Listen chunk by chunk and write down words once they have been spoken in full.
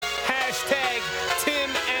Hashtag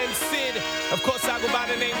Tim and Sid. Of course, I go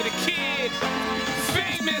by the name of the kid.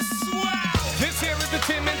 Famous. Wow. This here is the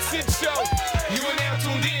Tim and Sid show. You are now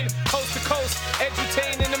tuned in, coast to coast,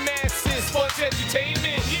 edutaining the masses. Sports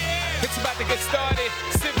edutainment. Yeah. It's about to get started.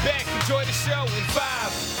 Sit back, enjoy the show in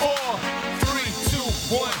 5, 4, 3, 2,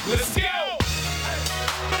 1. Let's go.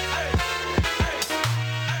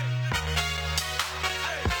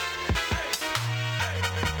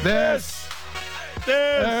 This.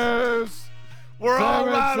 We're all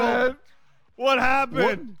Simon rattled. said, What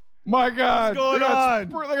happened? my God. What's going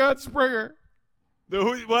on? They got Springer. The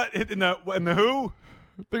who? What? In the who?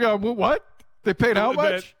 They got what? They paid how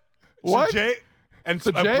much? What? Jay and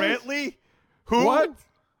The Jays? Brantley? Who? What?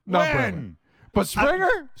 Not When? Brantley. But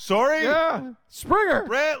Springer? Sorry? Yeah. Springer.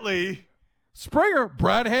 Brantley? Springer.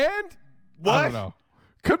 Brad Hand? What? I don't know.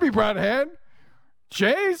 Could be Brad Hand.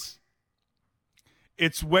 Jays?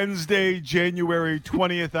 It's Wednesday, January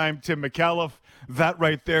 20th. I'm Tim McAuliffe. That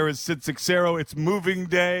right there is Sid Sixero. It's moving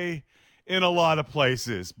day in a lot of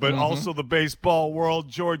places, but also the baseball world.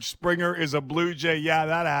 George Springer is a Blue Jay. Yeah,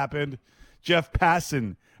 that happened. Jeff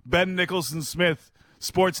Passan, Ben Nicholson-Smith,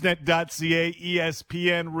 Sportsnet.ca,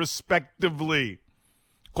 ESPN, respectively.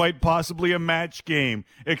 Quite possibly a match game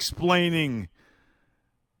explaining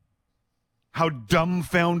how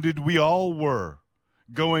dumbfounded we all were,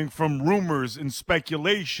 going from rumors and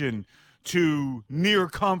speculation to near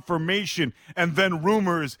confirmation, and then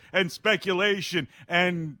rumors and speculation,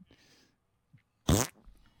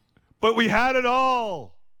 but we had it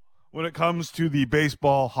all when it comes to the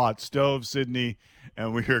baseball hot stove, Sydney,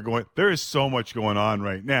 and there is so much going on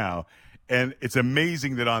right now, and it's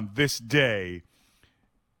amazing that on this day,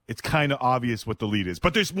 it's kind of obvious what the lead is,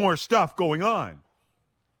 but there's more stuff going on.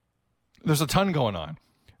 There's a ton going on.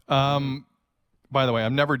 By the way,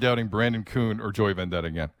 I'm never doubting Brandon Kuhn or Joey Vendetta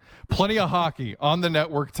again. Plenty of hockey on the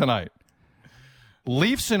network tonight.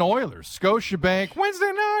 Leafs and Oilers, Scotiabank,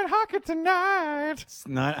 Wednesday night hockey tonight. It's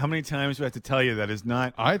not. How many times do I have to tell you that is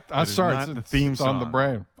not? I'm sorry, not it's the theme it's on the song.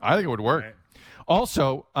 brain. I think it would work. Right.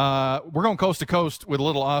 Also, we're going coast to coast with a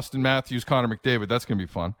little Austin Matthews, Connor McDavid. That's going to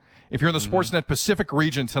be fun. If you're in the Sportsnet Pacific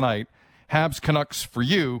region tonight, Habs Canucks for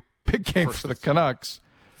you. Big game for the Canucks.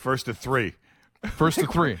 First of three. First to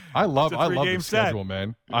three. I love three-game this set. schedule,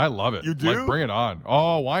 man. I love it. You do? Like, bring it on.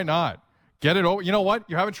 Oh, why not? Get it over. You know what?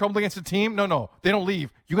 You're having trouble against a team? No. They don't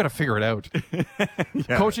leave. You got to figure it out.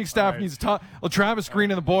 Coaching staff needs to talk. Well, Travis Green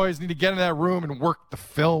and the boys need to get in that room and work the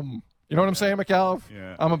film. You know what I'm saying, McAuliffe?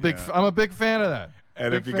 Yeah. I'm a big fan of that.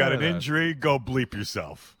 And Big if you fan got of an that. injury, go bleep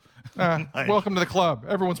yourself. Welcome to the club.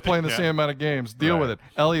 Everyone's playing the same amount of games. Deal with it.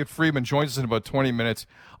 Elliot Friedman joins us in about 20 minutes.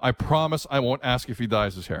 I promise I won't ask if he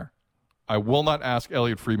dyes his hair. I will not ask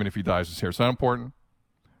Elliot Friedman if he dyes his hair. It's not important.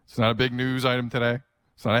 It's not a big news item today.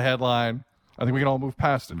 It's not a headline. I think we can all move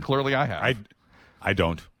past it. Clearly I have. I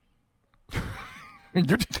don't.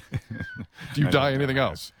 Do you dye anything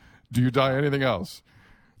else? Do you dye anything else?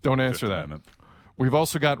 Don't answer that. We've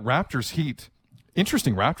also got Raptors Heat.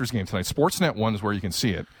 Interesting Raptors game tonight. Sportsnet 1 is where you can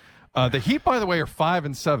see it. The Heat, by the way, are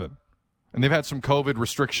 5-7. And they've had some COVID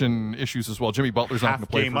restriction issues as well. Jimmy Butler's not going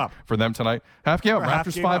to play for them tonight. Half game up.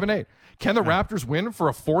 Raptors 5-8. Can the Raptors win for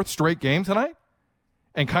a fourth straight game tonight?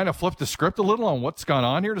 And kind of flip the script a little on what's gone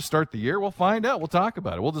on here to start the year? We'll find out. We'll talk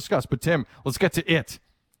about it. We'll discuss. But, Tim, let's get to it.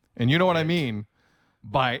 And you know what I mean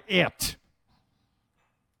by it.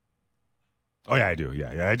 Oh, yeah, I do.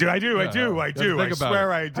 Yeah, I do. I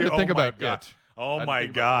swear I do. Think about it. Oh, my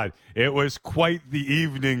God. It was quite the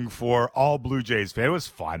evening for all Blue Jays fans. It was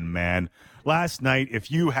fun, man. Last night, if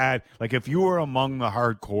you were among the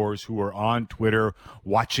hardcores who were on Twitter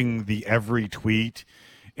watching the every tweet,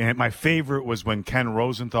 and my favorite was when Ken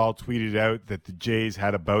Rosenthal tweeted out that the Jays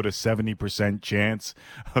had about a 70% chance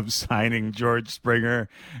of signing George Springer,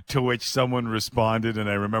 to which someone responded, and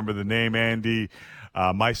I remember the name, Andy.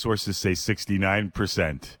 My sources say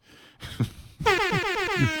 69%.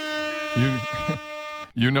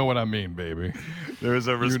 You know what I mean, baby. There was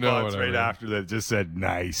a response after that just said,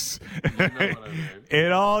 nice.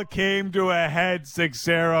 It all came to a head,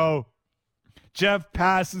 Sixero. Jeff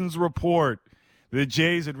Passan's report. The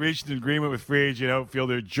Jays had reached an agreement with free agent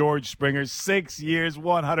outfielder George Springer. 6 years,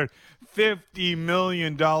 $150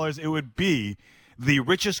 million. It would be the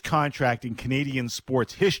richest contract in Canadian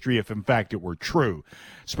sports history if, in fact, it were true.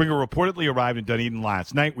 Springer reportedly arrived in Dunedin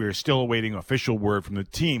last night. We are still awaiting official word from the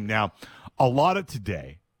team. Now, a lot of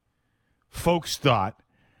today, folks thought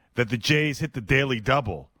that the Jays hit the daily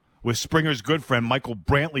double with Springer's good friend Michael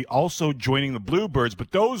Brantley also joining the Bluebirds,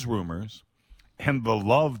 but those rumors and the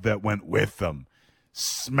love that went with them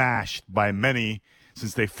smashed by many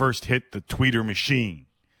since they first hit the Twitter machine.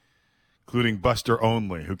 including Buster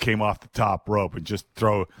Only, who came off the top rope and just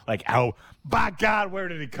throw like, "Ow, by God, where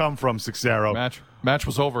did he come from, Cicero?" Match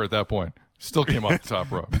was over at that point. Still came off the top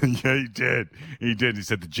rope. Yeah, he did. He did. He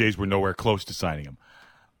said the Jays were nowhere close to signing him.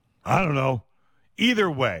 I don't know. Either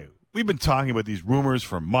way, we've been talking about these rumors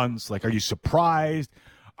for months. Like, are you surprised?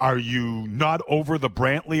 Are you not over the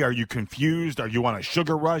Brantley? Are you confused? Are you on a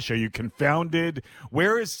sugar rush? Are you confounded?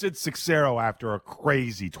 Where is Sid Cicero after a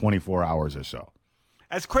crazy 24 hours or so?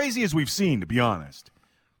 As crazy as we've seen, to be honest.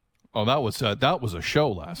 Oh, that was a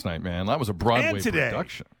show last night, man. That was a Broadway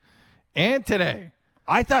production. And today.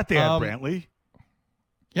 I thought they had Brantley.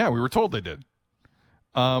 Yeah, we were told they did.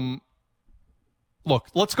 Look,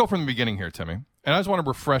 let's go from the beginning here, Timmy. And I just want to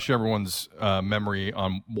refresh everyone's memory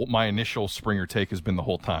on what my initial Springer take has been the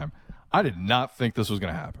whole time. I did not think this was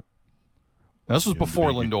going to happen. Now, this was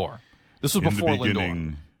before Lindor. This was before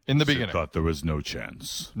Lindor. In the beginning. I thought there was no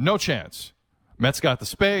chance. No chance. Mets got the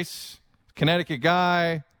space. Connecticut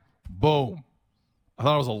guy. Boom. I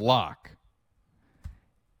thought it was a lock.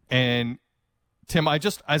 And Tim,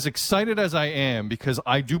 as excited as I am, because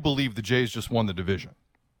I do believe the Jays just won the division.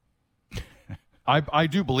 I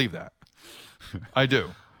do believe that. I do.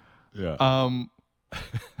 Yeah.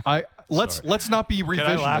 Let's not be revisionist. Can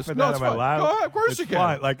I laugh at no, that? It's Am I fine. loud? Go ahead, of course it's you can.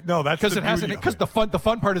 Fine. Like, no, that's because it hasn't. Because the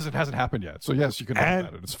fun part is it hasn't happened yet. So yes, you can laugh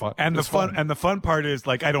at it. It's fun. And it's the fun part is,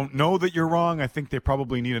 like, I don't know that you're wrong. I think they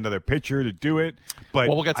probably need another pitcher to do it. But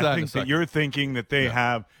we'll get to that I think that you're thinking that they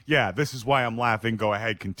have. Yeah, this is why I'm laughing. Go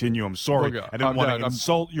ahead, continue. I'm sorry. I didn't want to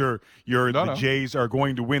insult the Jays are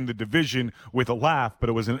going to win the division with a laugh, but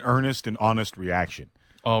it was an earnest and honest reaction.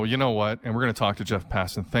 Oh, you know what? And we're going to talk to Jeff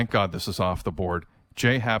Passan. Thank God this is off the board.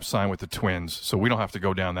 Jay Happ signed with the Twins, so we don't have to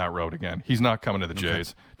go down that road again. He's not coming to the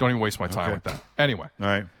Jays. Don't even waste my time with that. Anyway. All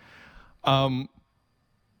right.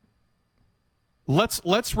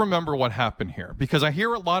 Let's remember what happened here, because I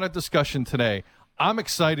hear a lot of discussion today. I'm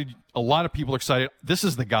excited. A lot of people are excited. This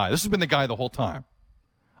is the guy. This has been the guy the whole time.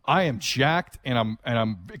 I am jacked, and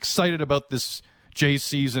I'm excited about this Jays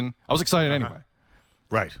season. I was excited anyway.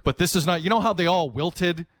 Right. But this is not, you know how they all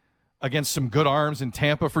wilted against some good arms in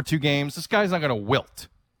Tampa for 2 games? This guy's not going to wilt.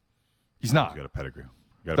 He's not. He's got a pedigree.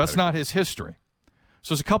 That's not his history.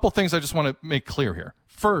 So there's a couple things I just want to make clear here.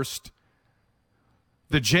 First,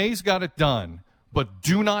 the Jays got it done, but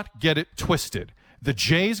do not get it twisted. The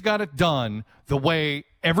Jays got it done the way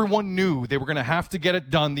everyone knew they were going to have to get it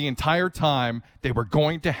done the entire time. They were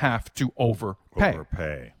going to have to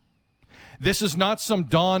overpay. This is not some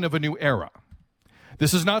dawn of a new era.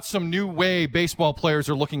 This is not some new way baseball players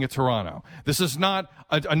are looking at Toronto. This is not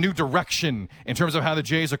a new direction in terms of how the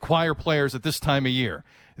Jays acquire players at this time of year.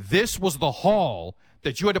 This was the haul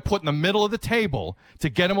that you had to put in the middle of the table to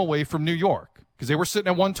get them away from New York, because they were sitting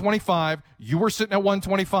at 125. You were sitting at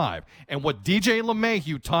 125. And what DJ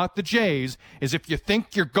LeMahieu taught the Jays is, if you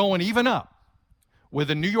think you're going even up with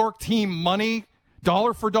a New York team money,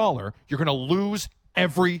 dollar for dollar, you're going to lose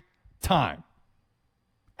every time.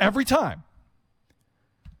 Every time.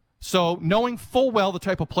 So knowing full well the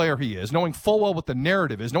type of player he is, knowing full well what the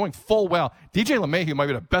narrative is, knowing full well, DJ LeMahieu might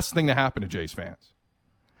be the best thing to happen to Jays fans.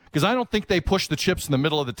 Because I don't think they push the chips in the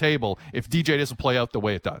middle of the table if DJ doesn't play out the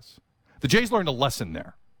way it does. The Jays learned a lesson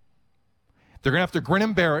there. They're going to have to grin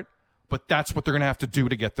and bear it, but that's what they're going to have to do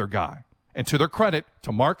to get their guy. And to their credit,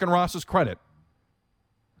 to Mark and Ross's credit,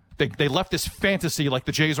 they left this fantasy like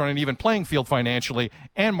the Jays are on an even playing field financially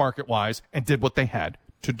and market-wise, and did what they had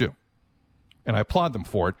to do. And I applaud them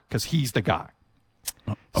for it, because he's the guy.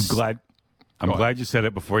 I'm glad you said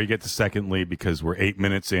it before you get to second lead, because we're 8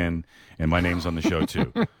 minutes in and my name's on the show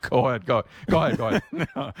too. Go ahead.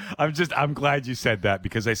 No, I'm glad you said that,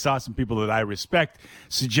 because I saw some people that I respect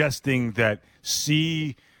suggesting that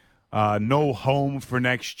no home for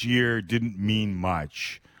next year didn't mean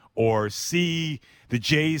much, or the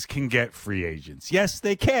Jays can get free agents. Yes,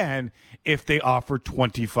 they can, if they offer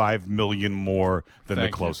 $25 million more than the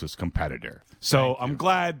closest competitor. So I'm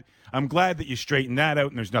glad that you straightened that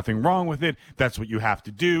out, and there's nothing wrong with it. That's what you have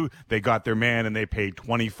to do. They got their man, and they paid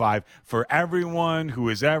 $25. For everyone who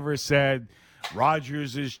has ever said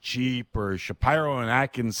Rogers is cheap, or Shapiro and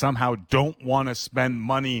Atkins somehow don't want to spend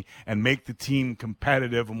money and make the team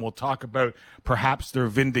competitive, and we'll talk about perhaps their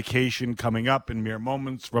vindication coming up in mere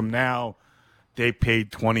moments from now, they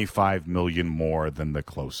paid $25 million more than the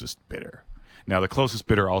closest bidder. Now, the closest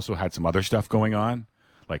bidder also had some other stuff going on,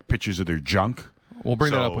 like pictures of their junk. We'll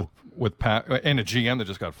bring that up with Pat and a GM that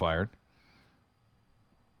just got fired.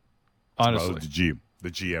 Honestly. The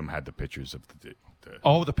GM had the pictures of the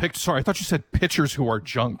the pictures. Sorry, I thought you said pitchers who are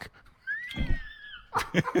junk.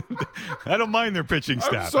 I don't mind their pitching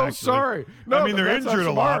staff. I'm so actually. sorry. No, I mean, they're injured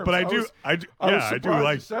a lot, but I do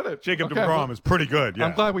like said it. Jacob Okay. deGrom is pretty good. Yeah.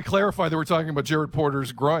 I'm glad we clarified that we're talking about Jared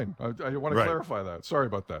Porter's groin. I want to Right. clarify that. Sorry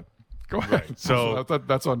about that. Go ahead. Right. So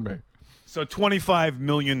that's on me. So $25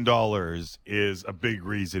 million is a big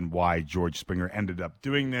reason why George Springer ended up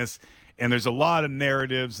doing this. And there's a lot of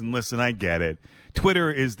narratives. And listen, I get it. Twitter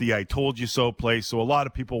is the I told you so place. So a lot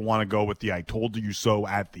of people want to go with the I told you so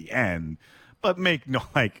at the end. But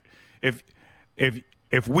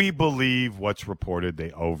if we believe what's reported,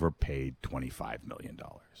 they overpaid $25 million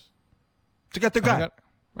to get their guy.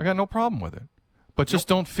 I got no problem with it. But just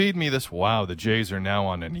don't feed me this, wow, the Jays are now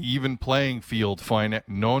on an even playing field.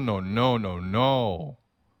 No.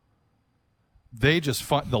 They just,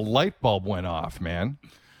 the light bulb went off, man.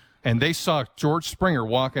 And they saw George Springer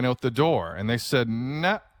walking out the door, and they said,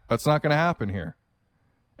 nah, that's not going to happen here.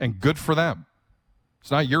 And good for them.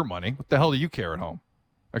 It's not your money. What the hell do you care at home?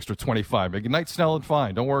 Extra 25. Make night Snell and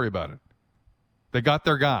fine. Don't worry about it. They got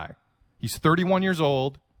their guy. He's 31 years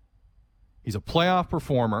old. He's a playoff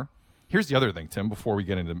performer. Here's the other thing, Tim, before we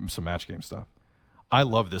get into some match game stuff. I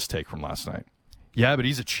love this take from last night. Yeah, but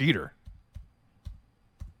he's a cheater.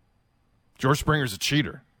 George Springer's a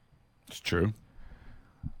cheater. It's true.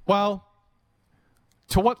 Well,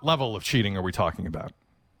 to what level of cheating are we talking about?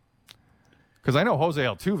 Because I know Jose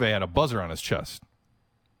Altuve had a buzzer on his chest.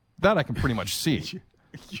 That I can pretty much see.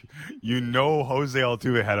 You know Jose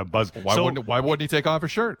Altuve had a buzzer. Why wouldn't he take off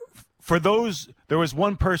his shirt? For those, there was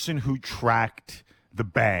one person who tracked the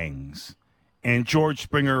bangs, and George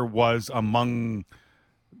Springer was among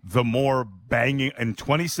the more banging. In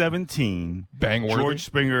 2017, Bang-worthy? George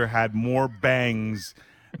Springer had more bangs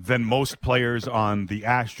than most players on the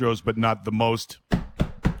Astros, but not the most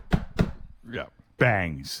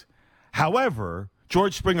bangs. However,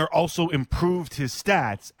 George Springer also improved his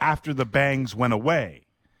stats after the bangs went away.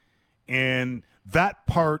 And that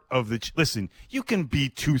part of the listen, you can be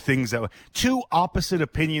two things that two opposite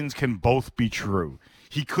opinions can both be true.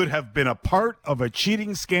 He could have been a part of a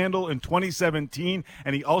cheating scandal in 2017,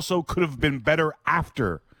 and he also could have been better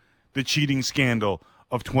after the cheating scandal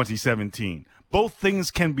of 2017. Both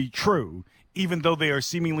things can be true, even though they are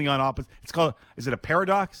seemingly on opposite. It's called, is it a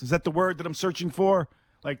paradox? Is that the word that I'm searching for?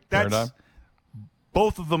 Like that's Paradigm?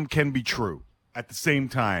 Both of them can be true at the same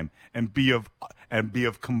time and be of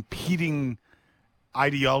competing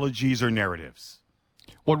ideologies or narratives.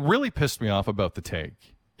 What really pissed me off about the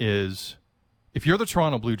take is if you're the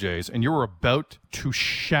Toronto Blue Jays and you're about to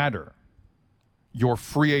shatter your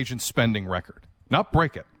free agent spending record, not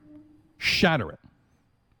break it, shatter it.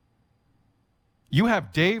 You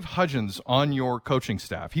have Dave Hudgens on your coaching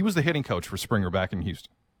staff. He was the hitting coach for Springer back in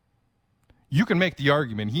Houston. You can make the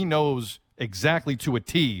argument he knows exactly to a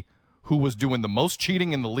T who was doing the most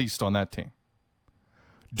cheating and the least on that team.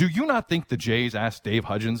 Do you not think the Jays asked Dave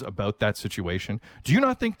Hudgens about that situation? Do you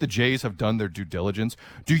not think the Jays have done their due diligence?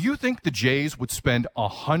 Do you think the Jays would spend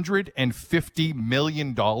 $150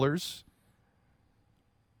 million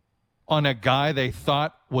on a guy they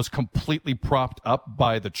thought was completely propped up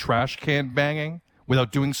by the trash can banging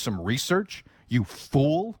without doing some research? You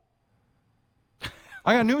fool.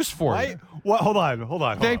 I got news for you. What? Hold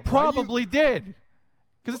on. They probably did.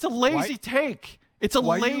 Because it's a lazy take. It's a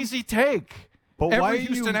lazy take. But Every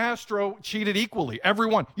Houston Astro cheated equally.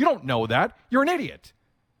 Everyone. You don't know that. You're an idiot.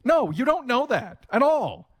 No, you don't know that at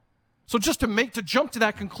all. So just to jump to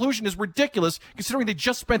that conclusion is ridiculous, considering they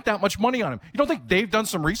just spent that much money on him. You don't think they've done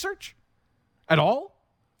some research at all?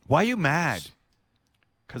 Why are you mad?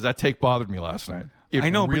 Because that take bothered me last night. I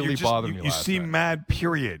know, really but bothered me you last seem night. mad,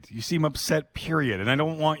 period. You seem upset, period. And I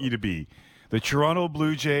don't want you to be. The Toronto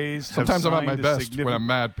Blue Jays Sometimes I'm have at my best when I'm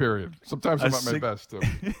mad, period. Sometimes I'm at my best, too.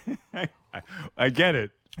 I get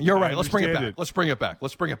it. You're right. Let's bring it understand back.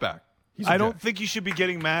 Let's bring it back. I don't think you should be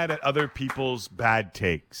getting mad at other people's bad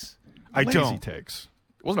takes. Lazy takes.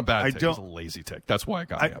 It wasn't a bad take. It was a lazy take. That's why it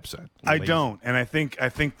got me upset. I don't. And I think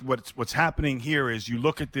what's happening here is you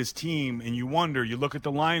look at this team and you wonder, you look at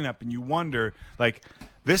the lineup and you wonder, like,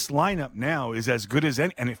 this lineup now is as good as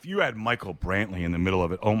any. And if you had Michael Brantley in the middle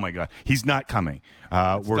of it, oh, my God, he's not coming.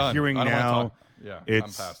 We're done. hearing now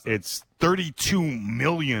it's $32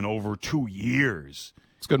 million over 2 years.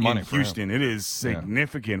 It's good money in for Houston. him. It is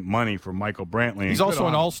significant money for Michael Brantley. He's also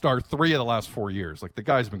an all-star 3 of the last 4 years. Like the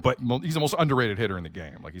guy's been, he's the most underrated hitter in the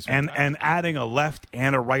game. Like he's and adding a left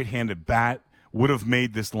and a right-handed bat would have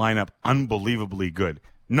made this lineup unbelievably good.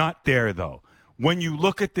 Not there though. When you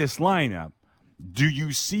look at this lineup, do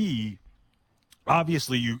you see?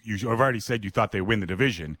 Obviously, you have already said you thought they win the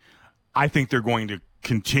division. I think they're going to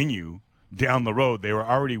continue down the road. They were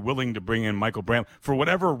already willing to bring in Michael Brantley. For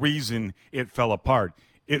whatever reason, it fell apart.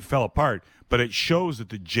 But it shows that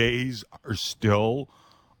the Jays are still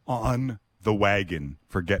on the wagon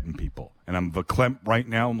for getting people. And I'm verklempt right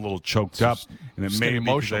now. I'm a little choked up. And it may be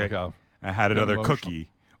because I had another cookie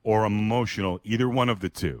or I'm emotional. Either one of the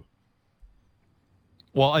two.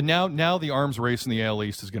 Well, and now the arms race in the AL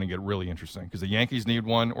East is going to get really interesting because the Yankees need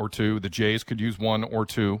one or two. The Jays could use one or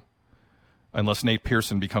two, unless Nate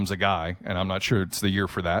Pearson becomes a guy, and I'm not sure it's the year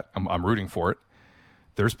for that. I'm rooting for it.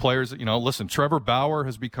 There's players that, listen, Trevor Bauer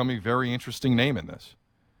has become a very interesting name in this.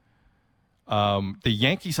 The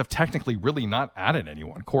Yankees have technically really not added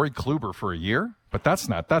anyone. Corey Kluber for a year, but that's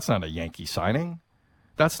not a Yankee signing.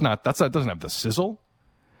 That doesn't have the sizzle.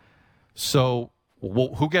 So,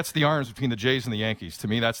 who gets the arms between the Jays and the Yankees? To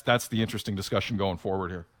me, that's the interesting discussion going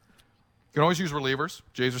forward here. You can always use relievers.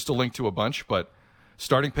 Jays are still linked to a bunch, but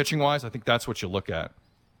starting pitching-wise, I think that's what you look at.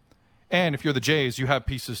 And if you're the Jays, you have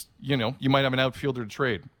pieces, you might have an outfielder to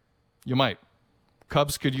trade. You might.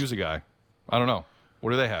 Cubs could use a guy. I don't know.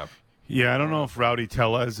 What do they have? Yeah, I don't know if Rowdy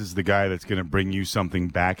Tellez is the guy that's going to bring you something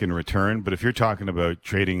back in return, but if you're talking about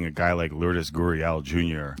trading a guy like Lourdes Gurriel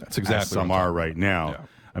Jr. That's exactly what Samar right now, yeah.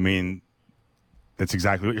 I mean, that's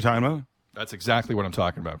exactly what you're talking about? That's exactly what I'm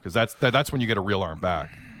talking about, because that's when you get a real arm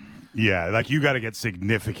back. Yeah, like you got to get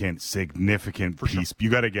significant piece. Sure. You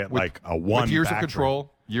got to get like a one with years backer. Of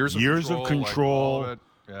control. Years of control. Like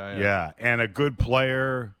yeah, and a good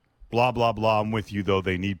player, blah, blah, blah. I'm with you, though.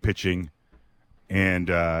 They need pitching. And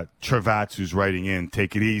Travats, who's writing in,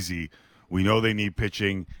 take it easy. We know they need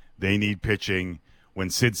pitching. They need pitching. When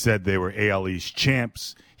Sid said they were AL East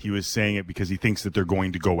champs, he was saying it because he thinks that they're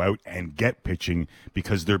going to go out and get pitching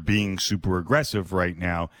because they're being super aggressive right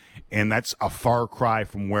now. And that's a far cry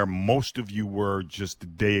from where most of you were just a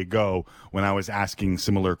day ago when I was asking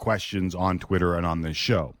similar questions on Twitter and on this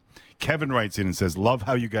show. Kevin writes in and says, love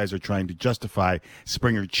how you guys are trying to justify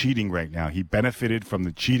Springer cheating right now. He benefited from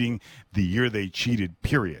the cheating the year they cheated,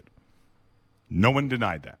 period. No one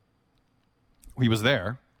denied that. He was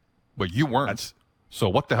there, but you weren't. So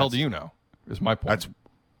what the hell do you know is my point.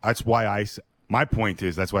 That's why my point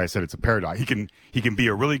is that's why I said it's a paradox. He can be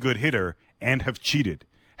a really good hitter and have cheated.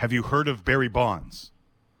 Have you heard of Barry Bonds?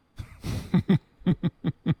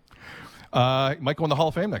 Might go in the Hall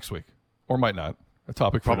of Fame next week, or might not. A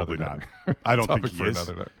topic for probably another not. I don't think he is.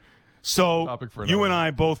 So you and I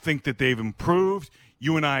both think that they've improved.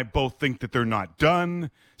 You and I both think that they're not done.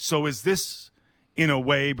 So is this, in a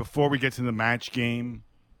way, before we get to the match game?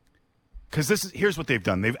 Because here's what they've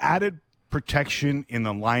done. They've added protection in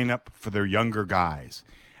the lineup for their younger guys.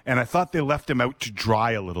 And I thought they left him out to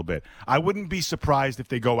dry a little bit. I wouldn't be surprised if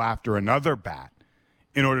they go after another bat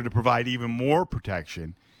in order to provide even more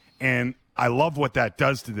protection. And I love what that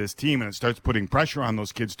does to this team, and it starts putting pressure on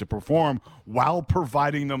those kids to perform while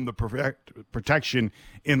providing them the protection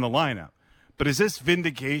in the lineup. But is this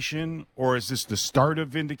vindication, or is this the start of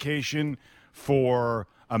vindication for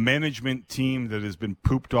a management team that has been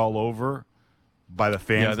pooped all over by the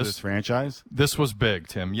fans of this franchise? This was big,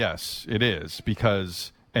 Tim. Yes, it is,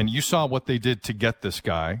 because... And you saw what they did to get this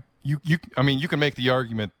guy. You can make the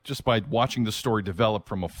argument just by watching the story develop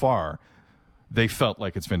from afar. They felt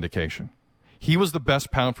like it's vindication. He was the best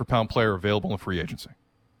pound-for-pound player available in free agency.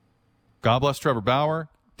 God bless Trevor Bauer,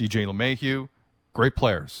 DJ LeMahieu, great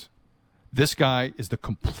players. This guy is the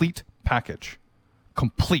complete package.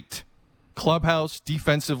 Complete. Clubhouse,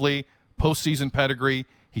 defensively, postseason pedigree.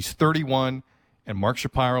 He's 31, and Mark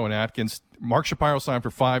Shapiro and Atkins. Mark Shapiro signed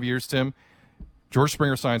for 5 years, Tim. George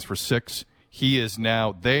Springer signs for 6.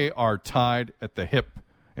 They are tied at the hip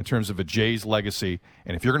in terms of a Jays legacy.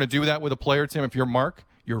 And if you're going to do that with a player, Tim, if you're Mark,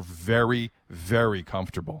 you're very, very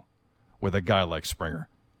comfortable with a guy like Springer.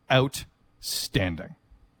 Outstanding.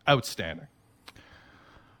 Outstanding.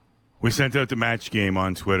 We sent out the match game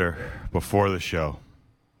on Twitter before the show.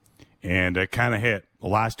 And it kind of hit. The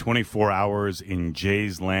last 24 hours in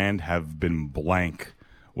Jays land have been blank,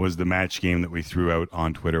 was the match game that we threw out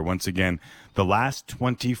on Twitter. Once again, the last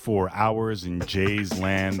 24 hours in Jays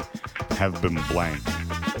land have been blank.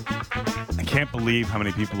 I can't believe how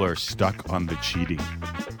many people are stuck on the cheating.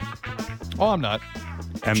 Oh, I'm not.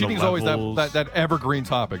 And cheating's always that evergreen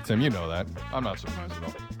topic, Tim. You know that. I'm not surprised at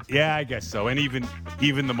all. Yeah, I guess so. And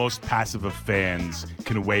even the most passive of fans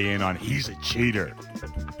can weigh in on he's a cheater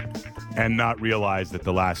and not realize that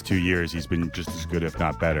the last 2 years he's been just as good, if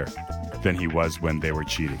not better, than he was when they were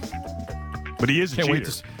cheating. But he is a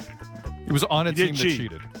cheater. He was on a team that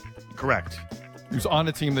cheated. Correct. He was on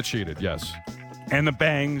a team that cheated, yes. And the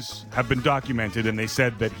bangs have been documented, and they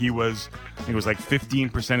said that he was, I think it was like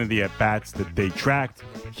 15% of the at-bats that they tracked,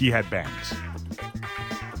 he had bangs.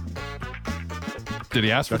 Did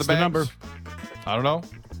he ask for That's the the bangs? number. I don't know.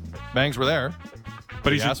 Bangs were there.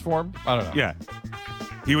 But Did he asked for him? I don't know. Yeah.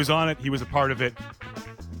 He was on it. He was a part of it.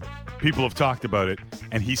 People have talked about it.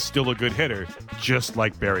 And he's still a good hitter, just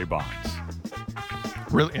like Barry Bonds.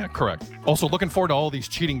 Really? Yeah, correct. Also, looking forward to all these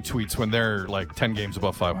cheating tweets when they're like 10 games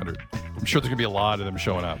above 500. I'm sure there's going to be a lot of them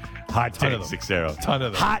showing up. Hot Ton of takes, them. 6-0. Ton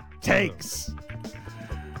of them. Hot takes.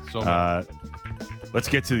 So many. Let's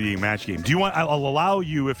get to the match game. Do you want? I'll allow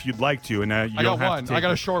you if you'd like to. And you I don't got have one. to take I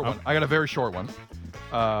got it. a short one. I got a very short one.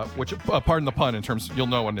 Which, pardon the pun, in terms you'll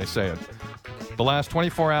know when they say it. The last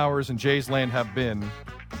 24 hours in Jays land have been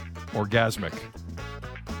orgasmic.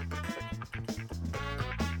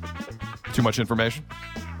 Too much information?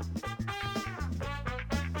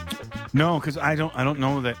 No, because I don't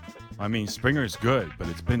know that. I mean, Springer's good, but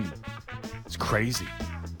it's crazy.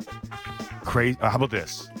 Crazy. How about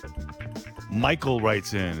this? Michael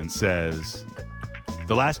writes in and says,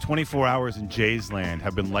 the last 24 hours in Jays land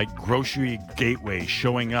have been like grocery gateway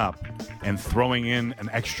showing up and throwing in an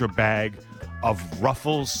extra bag of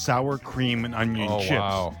Ruffles sour cream and onion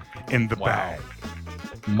chips in the bag.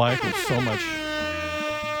 Michael,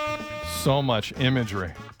 so much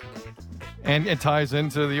imagery. And it ties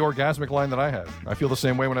into the orgasmic line that I had. I feel the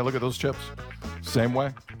same way when I look at those chips. Same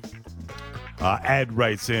way. Ed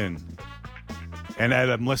writes in, and Ed,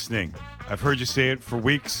 I'm listening. I've heard you say it for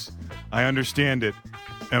weeks. I understand it.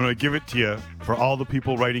 I'm going to give it to you for all the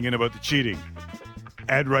people writing in about the cheating.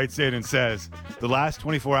 Ed writes in and says, the last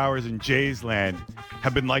 24 hours in Jays land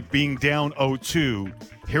have been like being down 0-2,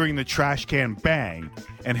 hearing the trash can bang,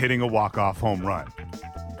 and hitting a walk-off home run.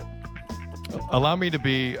 Allow me to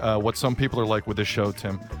be what some people are like with this show,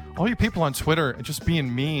 Tim. All you people on Twitter and just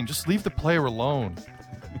being mean, just leave the player alone.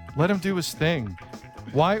 Let him do his thing.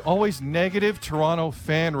 Why always negative Toronto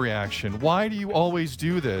fan reaction? Why do you always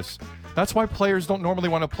do this? That's why players don't normally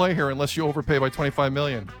want to play here unless you overpay by $25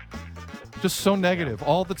 million. Just so negative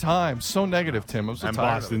all the time. So negative, Tim. I'm so And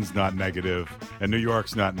tired Boston's not negative, and New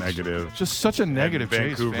York's not negative. just such a negative And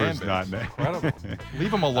Jays fan Vancouver's base. not Incredible.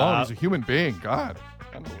 Leave him alone. He's a human being. God.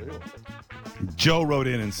 Unbelievable. Joe wrote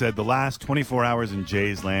in and said, the last 24 hours in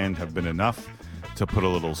Jays land have been enough to put a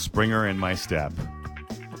little Springer in my step.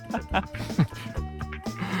 A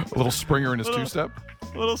little Springer in his two-step.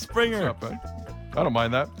 A little Springer. Not bad. I don't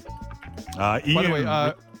mind that. Ian, By the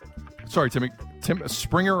way, sorry, Timmy. Tim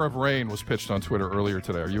Springer of Rain was pitched on Twitter earlier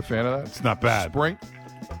today. Are you a fan of that? it's not bad.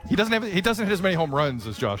 He doesn't hit as many home runs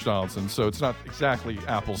as Josh Donaldson, so it's not exactly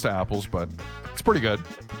apples to apples, but it's pretty good.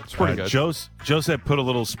 It's pretty good. Joe said put a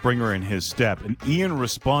little Springer in his step, and Ian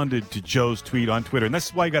responded to Joe's tweet on Twitter, and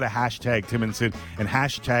that's why you got to hashtag Tim and Sid and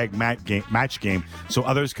hashtag match game so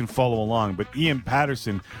others can follow along. But Ian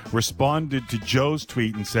Patterson responded to Joe's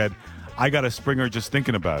tweet and said, I got a Springer just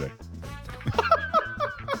thinking about it.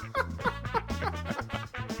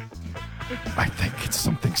 I think it's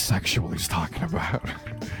something sexual he's talking about.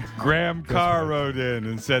 Graham Carr wrote in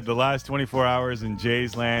and said the last 24 hours in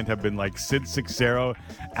Jays land have been like Sid Sixero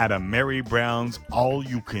at a Mary Brown's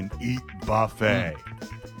all-you-can-eat buffet.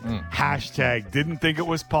 Hashtag didn't think it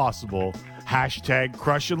was possible. Hashtag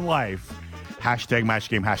crushing life. Hashtag match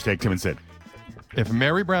game. Hashtag Tim and Sid. If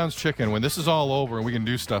Mary Brown's Chicken, when this is all over and we can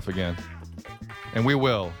do stuff again, and we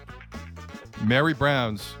will, Mary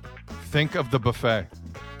Brown's, think of the buffet.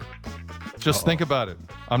 Just think about it.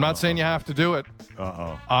 I'm not saying you have to do it.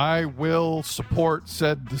 I will support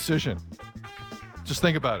said decision. Just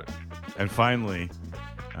think about it. And finally,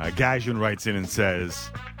 Gajan writes in and says,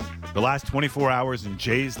 the last 24 hours in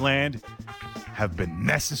Jays land have been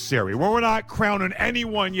necessary. Well, we're not crowning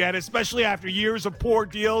anyone yet, especially after years of poor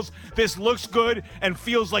deals. This looks good and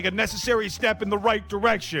feels like a necessary step in the right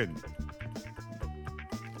direction.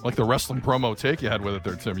 Like the wrestling promo take you had with it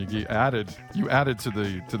there, Tim. You added to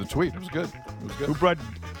the tweet. It was good. It was good.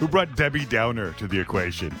 Who brought Debbie Downer to the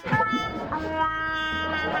equation?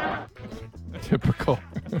 Typical.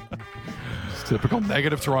 Just typical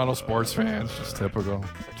negative Toronto sports fans. Just typical.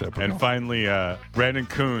 And finally, Brandon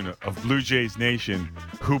Kuhn of Blue Jays Nation,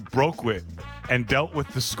 who broke it and dealt with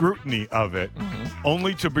the scrutiny of it,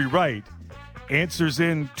 only to be right, answers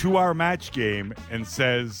in to our match game and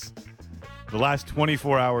says, the last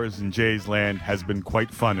 24 hours in Jays land has been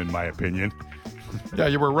quite fun, in my opinion. Yeah,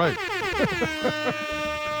 you were right.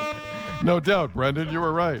 No doubt, Brendan, you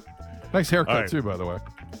were right. Nice haircut, right. too, by the way.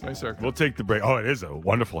 Nice haircut. We'll take the break. Oh, it is a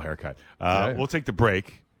wonderful haircut. Yeah. We'll take the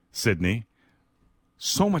break, Sydney.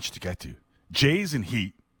 So much to get to. Jays and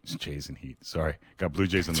Heat. Sorry. Got Blue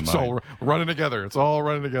Jays on the mind. It's all running together. It's all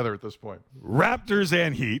running together at this point. Raptors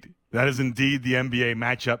and Heat. That is indeed the NBA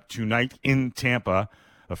matchup tonight in Tampa.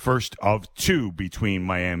 A first of two between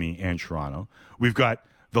Miami and Toronto. We've got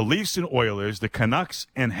the Leafs and Oilers, the Canucks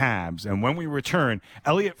and Habs. And when we return,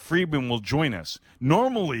 Elliot Friedman will join us.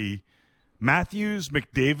 Normally, Matthews,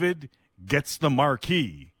 McDavid gets the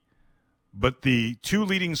marquee, but the two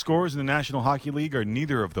leading scorers in the National Hockey League are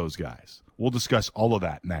neither of those guys. We'll discuss all of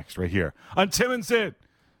that next, right here on Tim and Sid,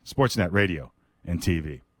 Sportsnet Radio and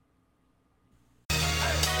TV.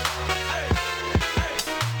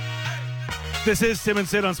 This is Tim and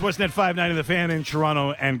Sid on Sportsnet 590 The Fan in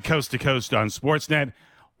Toronto and coast to coast on Sportsnet.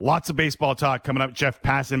 Lots of baseball talk coming up. Jeff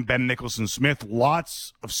Passan, Ben Nicholson-Smith.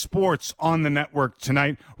 Lots of sports on the network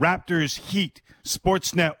tonight. Raptors, Heat,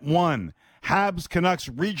 Sportsnet 1, Habs, Canucks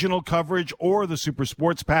regional coverage or the Super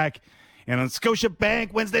Sports Pack. And on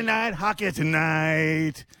Scotiabank Wednesday night, hockey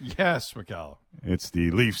tonight. Yes, Michael. It's the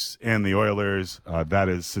Leafs and the Oilers. That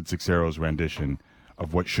is Sid Seixeiro's rendition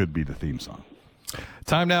of what should be the theme song.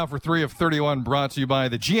 Time now for 3 of 31, brought to you by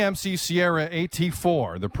the GMC Sierra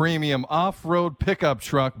AT4, the premium off-road pickup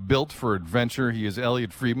truck built for adventure. He is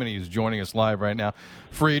Elliot Friedman. He is joining us live right now.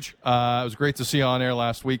 Friedge, it was great to see you on air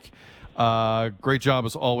last week. Great job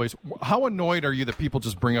as always. How annoyed are you that people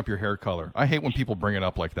just bring up your hair color? I hate when people bring it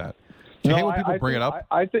up like that. Do you hate when people bring it up?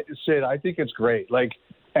 I think, Sid, I think it's great.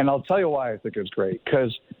 And I'll tell you why I think it's great.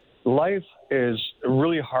 Because life is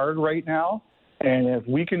really hard right now. And if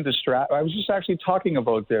we can distract, I was just actually talking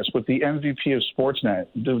about this with the MVP of Sportsnet,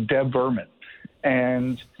 Deb Berman.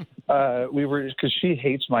 And because she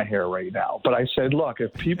hates my hair right now. But I said, look,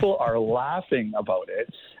 if people are laughing about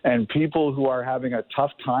it and people who are having a tough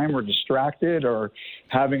time or distracted or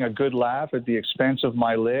having a good laugh at the expense of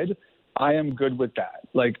my lid, I am good with that.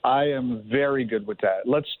 I am very good with that.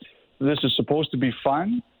 This is supposed to be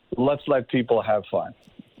fun. Let's let people have fun.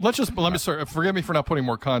 Forgive me for not putting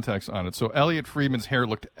more context on it. So Elliot Friedman's hair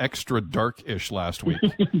looked extra dark-ish last week.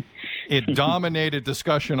 It dominated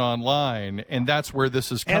discussion online, and that's where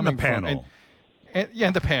this is coming from. And the panel.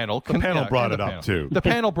 And the panel. The panel brought it up, too. The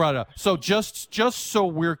panel brought it up. So just so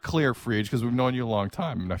we're clear, Friedge, because we've known you a long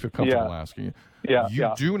time, and I feel comfortable asking you.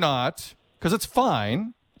 You do not, because it's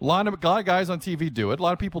fine. A lot of guys on TV do it. A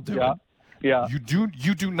lot of people do it. Yeah. You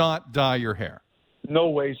do not dye your hair. No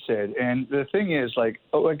way, Sid. And the thing is,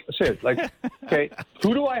 Sid, okay,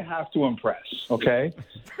 who do I have to impress? Okay,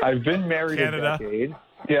 I've been married Canada. a decade.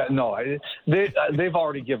 Yeah, no, they've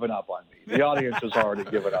already given up on me. The audience has already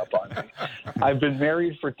given up on me. I've been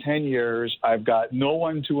married for 10 years. I've got no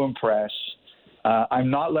one to impress.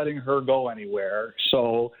 I'm not letting her go anywhere.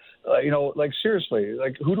 So, seriously,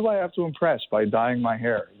 who do I have to impress by dyeing my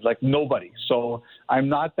hair? Nobody. So I'm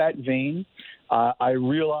not that vain. I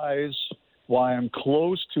realize while I'm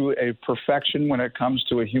close to a perfection when it comes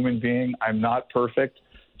to a human being, I'm not perfect.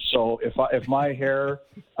 So if my hair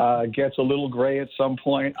gets a little gray at some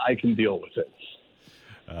point, I can deal with it.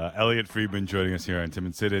 Elliot Friedman joining us here on Tim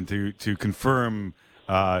and Sid. And to confirm,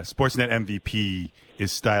 Sportsnet MVP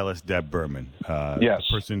is stylist Deb Berman. Yes.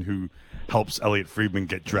 The person who helps Elliot Friedman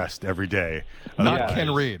get dressed every day. Not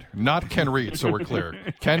Ken Reed. Not Ken Reed, so we're clear.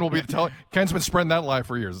 Ken will be Ken's been spreading that lie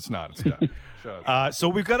for years. It's not. So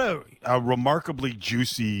we've got a remarkably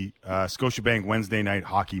juicy Scotiabank Wednesday night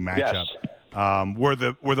hockey matchup. Yes.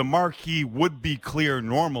 Where the marquee would be clear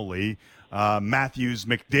normally, Matthews,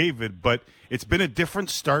 McDavid, but it's been a different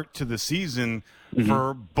start to the season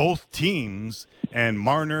for both teams, and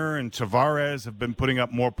Marner and Tavares have been putting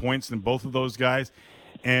up more points than both of those guys.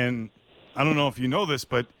 And I don't know if you know this,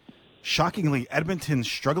 but shockingly,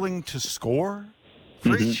 Edmonton's struggling to score.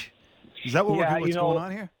 Is that what's going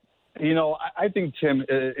on here? I think, Tim,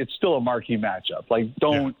 it's still a marquee matchup.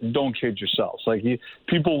 Don't kid yourselves.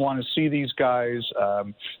 People want to see these guys.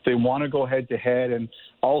 They want to go head to head, and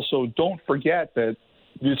also don't forget that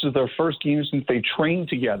this is their first game since they trained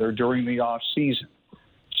together during the off season.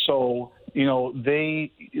 So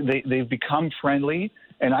they've become friendly,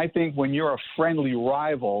 and I think when you're a friendly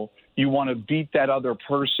rival, you want to beat that other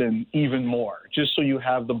person even more, just so you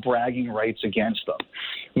have the bragging rights against them.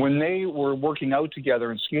 When they were working out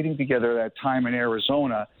together and skating together that time in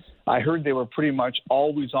Arizona, I heard they were pretty much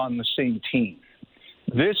always on the same team.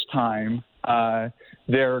 This time,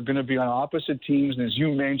 they're going to be on opposite teams, and as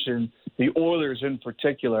you mentioned, the Oilers in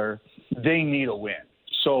particular, they need a win.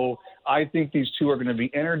 So I think these two are going to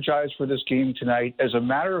be energized for this game tonight. As a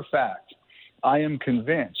matter of fact, I am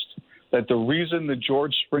convinced that the reason the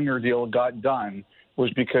George Springer deal got done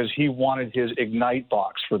was because he wanted his Ignite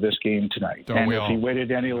box for this game tonight. If he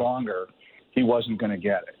waited any longer, he wasn't going to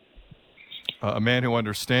get it. A man who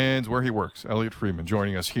understands where he works, Elliot Friedman,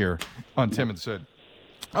 joining us here on Tim and Sid.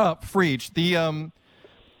 Friedge,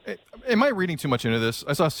 am I reading too much into this?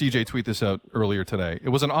 I saw CJ tweet this out earlier today. It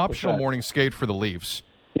was an optional morning skate for the Leafs.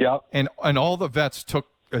 Yeah. And all the vets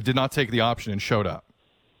did not take the option and showed up.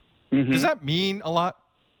 Mm-hmm. Does that mean a lot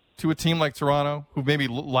to a team like Toronto, who maybe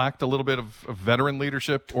lacked a little bit of veteran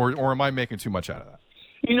leadership, or am I making too much out of that?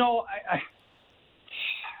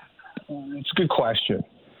 It's a good question.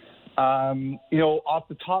 Off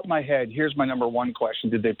the top of my head, here's my number one question.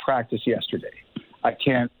 Did they practice yesterday? I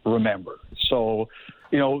can't remember. So,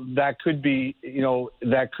 that could be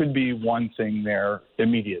one thing there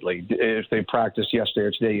immediately. If they practiced yesterday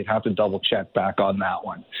or today, you'd have to double check back on that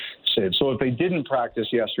one, Sid. So if they didn't practice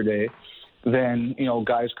yesterday, then,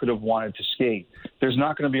 guys could have wanted to skate. There's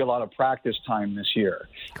not going to be a lot of practice time this year.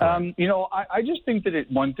 I just think that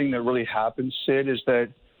one thing that really happens, Sid, is that,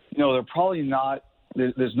 they're probably not,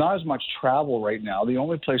 there's not as much travel right now. The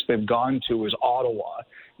only place they've gone to is Ottawa.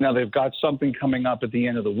 Now, they've got something coming up at the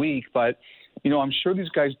end of the week, but, I'm sure these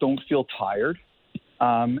guys don't feel tired.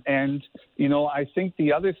 I think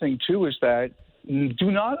the other thing, too, is that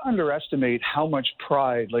do not underestimate how much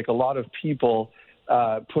pride, like a lot of people,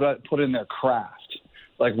 put in their craft,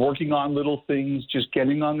 like working on little things, just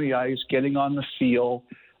getting on the ice, getting on the field.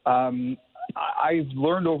 I've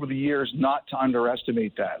learned over the years not to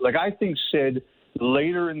underestimate that. Like, I think, Sid,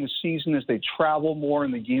 later in the season, as they travel more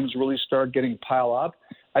and the games really start getting piled up,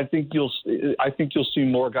 I think you'll see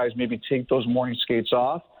more guys maybe take those morning skates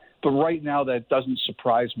off. But right now, that doesn't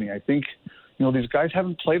surprise me. I think, these guys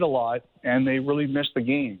haven't played a lot and they really miss the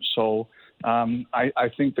game. So I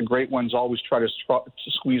think the great ones always try to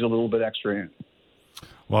squeeze a little bit extra in.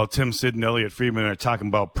 Well, Tim, Sid, and Elliot Friedman are talking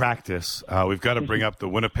about practice. We've got to bring up the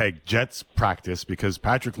Winnipeg Jets practice because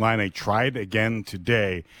Patrik Laine tried again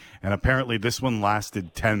today, and apparently this one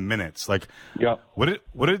lasted 10 minutes. Like, what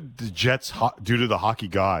did the Jets do to the hockey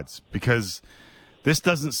gods? Because this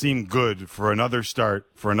doesn't seem good for another start,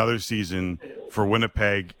 for another season for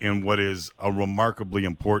Winnipeg in what is a remarkably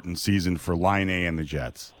important season for Laine and the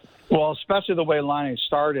Jets. Well, especially the way Laine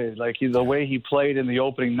started, like the way he played in the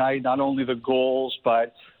opening night, not only the goals,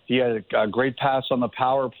 but he had a great pass on the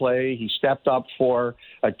power play. He stepped up for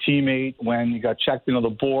a teammate when he got checked into the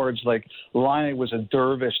boards. Like, Laine was a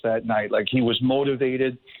dervish that night. Like, he was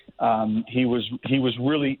motivated. He was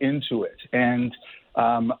really into it. And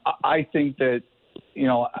I think that,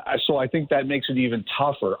 so I think that makes it even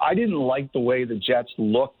tougher. I didn't like the way the Jets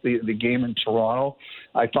looked the game in Toronto.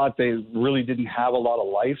 I thought they really didn't have a lot of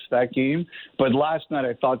life that game. But last night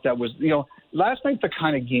I thought that was, last night the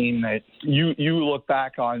kind of game that you look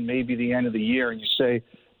back on maybe the end of the year and you say,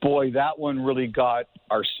 boy, that one really got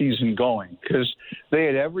our season going, because they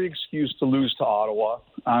had every excuse to lose to Ottawa.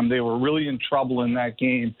 They were really in trouble in that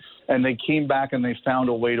game, and they came back and they found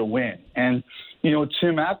a way to win. And,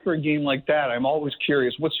 Tim, after a game like that, I'm always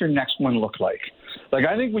curious, what's your next one look like? Like,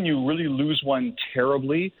 I think when you really lose one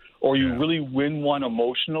terribly or you really win one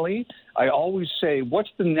emotionally, I always say, what's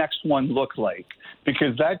the next one look like?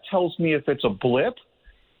 Because that tells me if it's a blip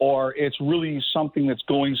or it's really something that's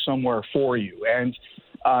going somewhere for you. And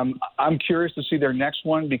I'm curious to see their next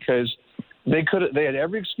one, because they had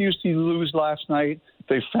every excuse to lose last night.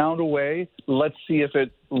 They found a way. Let's see if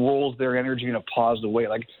it rolls their energy in a positive way.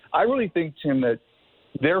 Like, I really think, Tim, that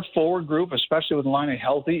their forward group, especially with Laine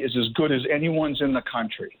healthy, is as good as anyone's in the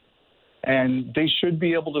country. And they should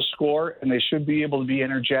be able to score, and they should be able to be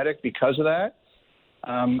energetic because of that,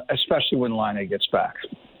 especially when Laine gets back.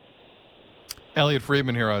 Elliot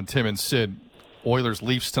Friedman here on Tim and Sid. Oilers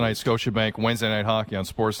Leafs tonight, Scotiabank, Wednesday Night Hockey on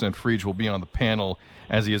Sportsnet. Friedge will be on the panel,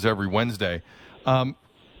 as he is every Wednesday.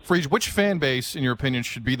 Friedge, which fan base, in your opinion,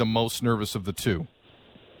 should be the most nervous of the two?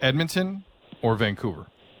 Edmonton or Vancouver?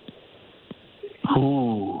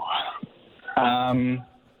 Ooh.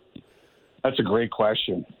 That's a great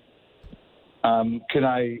question. And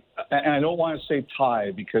I don't want to say tie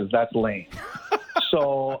because that's lame.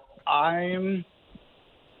 So the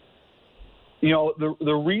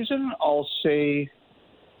reason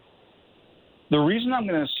I'm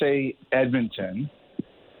going to say Edmonton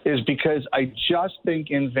is because I just think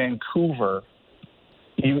in Vancouver,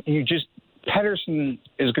 Pettersson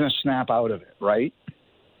is going to snap out of it, right?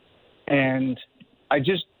 And I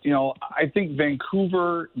think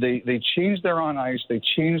Vancouver, they changed their on ice, they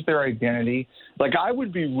changed their identity. Like, I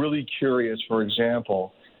would be really curious, for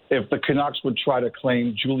example, if the Canucks would try to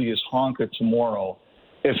claim Julius Honka tomorrow,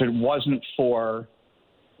 if it wasn't for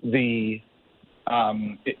the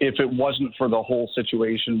whole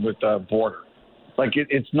situation with the border. Like,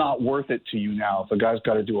 it's not worth it to you now if a guy's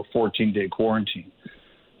got to do a 14-day quarantine.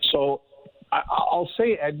 So I'll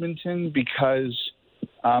say Edmonton because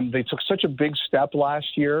they took such a big step last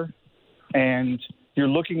year, and you're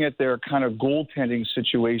looking at their kind of goaltending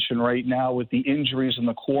situation right now with the injuries and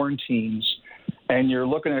the quarantines, and you're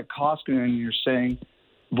looking at Koskinen and you're saying,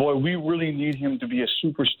 boy, we really need him to be a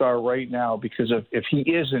superstar right now, because if he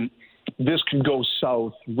isn't, this could go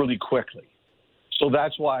south really quickly. So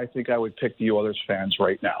that's why I think I would pick the Oilers fans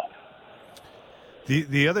right now.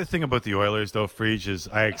 The other thing about the Oilers, though, Friedge, is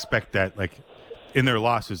I expect that, like, in their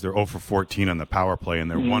losses, they're 0 for 14 on the power play, and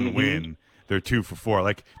their one win, they're 2 for 4.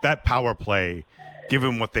 Like, that power play,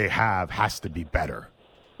 given what they have, has to be better.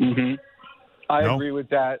 Mm-hmm. I agree with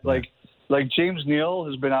that. Like James Neal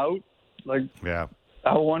has been out. Like, yeah.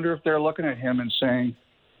 I wonder if they're looking at him and saying,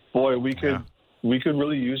 boy, we could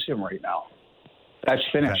really use him right now. That's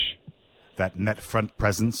Finnish. That net front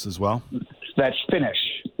presence as well? That's Finnish.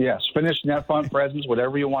 Yes, Finnish net front presence,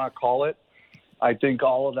 whatever you want to call it. I think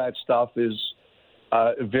all of that stuff is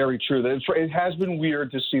very true. It has been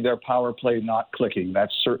weird to see their power play not clicking.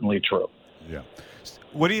 That's certainly true. Yeah.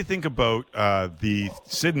 What do you think about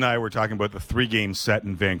Sid and I were talking about the 3-game set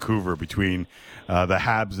in Vancouver between the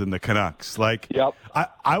Habs and the Canucks. Like, yep.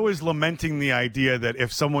 I was lamenting the idea that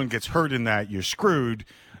if someone gets hurt in that, you're screwed.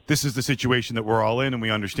 This is the situation that we're all in, and we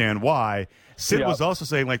understand why. Sid was also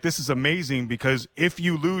saying, like, this is amazing because if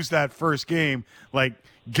you lose that first game, like,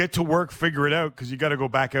 get to work, figure it out, because you got to go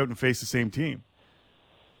back out and face the same team.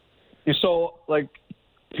 So, like,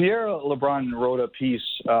 Pierre LeBrun wrote a piece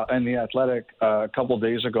in The Athletic a couple of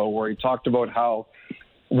days ago where he talked about how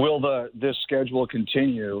will this schedule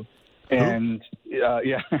continue, and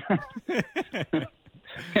yeah.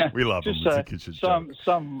 We love him.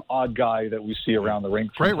 Some odd guy that we see around the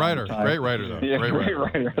rink. Great writer, though. Yeah, great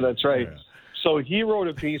writer. That's right. Yeah. So he wrote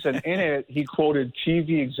a piece, and in it he quoted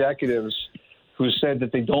TV executives who said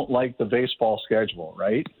that they don't like the baseball schedule,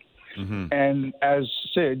 right? Mm-hmm. And as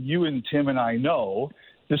Sid, you and Tim and I know,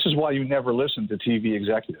 this is why you never listen to TV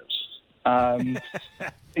executives.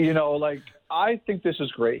 You know, like, I think this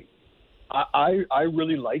is great. I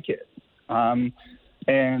really like it.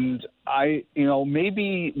 And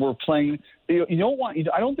maybe we're playing. You don't want.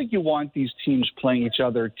 I don't think you want these teams playing each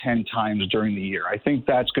other 10 times during the year. I think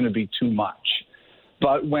that's going to be too much.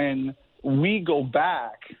 But when we go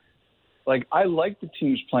back, like, I like the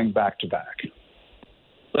teams playing back to back.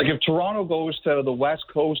 Like, if Toronto goes to the West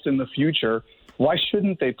Coast in the future, why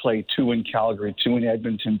shouldn't they play 2 in Calgary, 2 in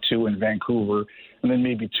Edmonton, 2 in Vancouver, and then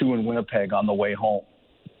maybe 2 in Winnipeg on the way home?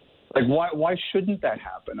 Like, why shouldn't that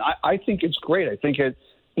happen? I think it's great. I think it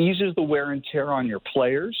eases the wear and tear on your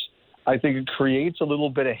players. I think it creates a little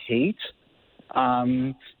bit of hate.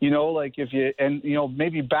 Like, if you, and,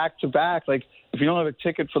 maybe back to back, like, if you don't have a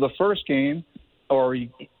ticket for the first game or you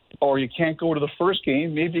can't go to the first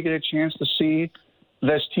game, maybe you get a chance to see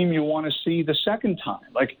this team you want to see the second time.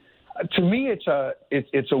 Like, to me, it's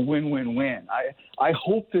a win-win-win. I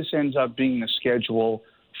hope this ends up being the schedule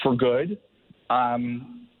for good. I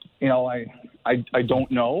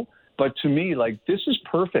don't know, but to me, like, this is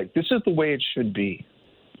perfect. This is the way it should be.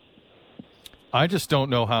 I just don't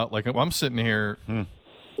know how. Like, I'm sitting here,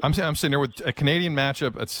 I'm sitting here with a Canadian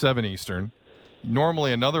matchup at 7 Eastern.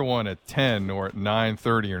 Normally, another one at 10 or at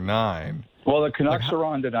 9:30 or 9. Well, the Canucks are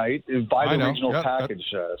on tonight. By the regional package,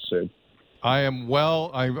 Sid. I'm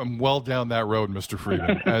well down that road, Mr.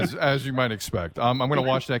 Friedman, as you might expect. I'm going to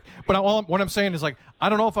watch that. But what I'm saying is, like, I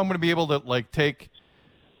don't know if I'm going to be able to, like, take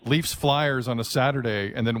Leafs Flyers on a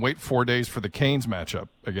Saturday and then wait 4 days for the Canes matchup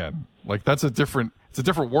again. Like, it's a different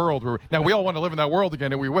world. Now, we all want to live in that world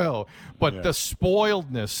again, and we will. But the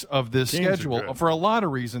spoiledness of this schedule, for a lot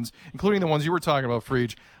of reasons, including the ones you were talking about,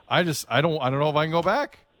 Friedge, I don't know if I can go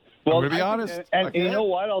back. Well, I'm going to be honest. And you know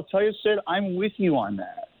what? I'll tell you, Sid, I'm with you on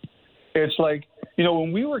that. It's like,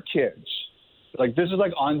 when we were kids, like, this is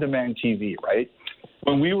like on-demand TV, right?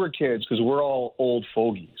 When we were kids, because we're all old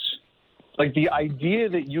fogies, like, the idea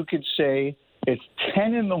that you could say it's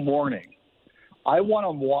 10 in the morning, I want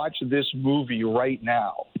to watch this movie right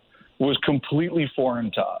now, was completely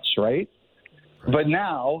foreign to us, right? But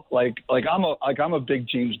now, like I'm a big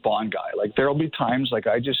James Bond guy. Like, there'll be times, like,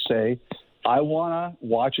 I just say, I want to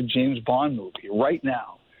watch a James Bond movie right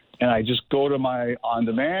now. And I just go to my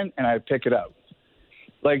on-demand and I pick it out.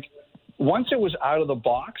 Like, once it was out of the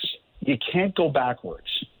box, you can't go backwards.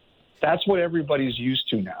 That's what everybody's used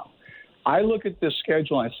to now. I look at this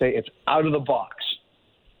schedule and I say, it's out of the box.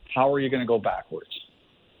 How are you going to go backwards?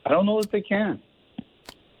 I don't know that they can.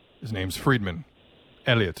 His name's Friedman.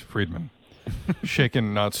 Elliot Friedman.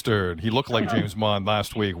 Shaken, not stirred. He looked like James Bond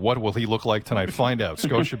last week. What will he look like tonight? Find out.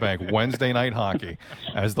 Scotiabank, Wednesday night hockey,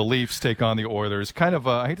 as the Leafs take on the Oilers. Kind of,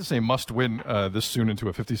 I hate to say must win this soon into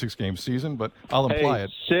a 56-game season, but I'll imply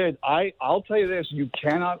it. Sid, I'll tell you this. You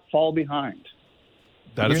cannot fall behind.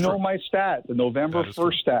 That is true. You know my stat, the November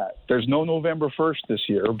 1st stat. There's no November 1st this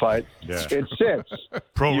year, but it sits.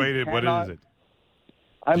 Prorated, what is it?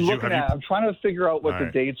 I'm trying to figure out what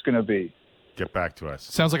the date's going to be. Get back to us.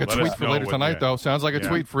 Sounds like a tweet for later tonight, though. Sounds like a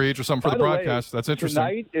tweet for each or something for the broadcast. That's interesting.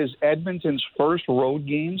 Tonight is Edmonton's first road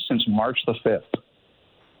game since March the 5th.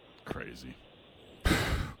 Crazy.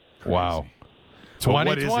 Wow.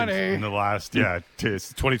 2020 in the last it's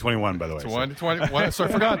 2021 by the way. 2021. So I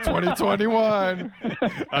forgot 2021.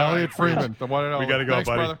 Elliot Friedman, the one and only. We got to go, Thanks,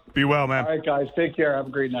 buddy. Brother. Be well, man. All right, guys. Take care. Have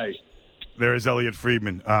a great night. There is Elliot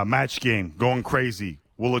Friedman. Match game going crazy.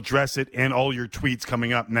 We'll address it and all your tweets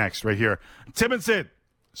coming up next right here. Tim and Sid,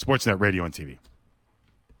 Sportsnet Radio and TV.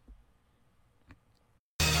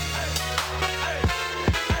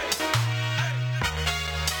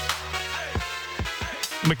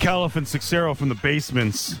 McAuliffe and Sixero from the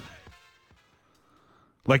basements.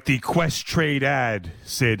 Like the Quest trade ad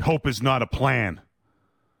said, hope is not a plan.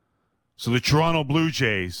 So the Toronto Blue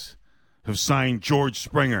Jays have signed George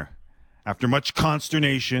Springer. After much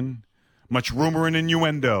consternation, much rumor and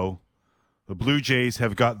innuendo, the Blue Jays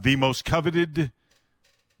have got the most coveted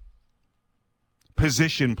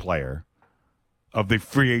position player of the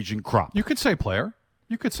free agent crop. You could say player.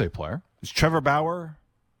 Is Trevor Bauer?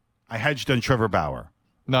 I hedged on Trevor Bauer.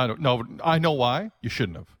 No, I know why. You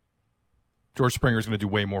shouldn't have. George Springer is going to do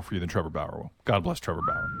way more for you than Trevor Bauer will. God bless Trevor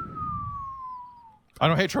Bauer. I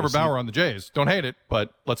don't hate Trevor Bauer on the Jays. Don't hate it,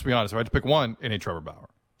 but let's be honest. If I had to pick one, it ain't Trevor Bauer.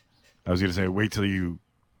 I was going to say, wait till you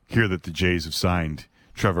hear that the Jays have signed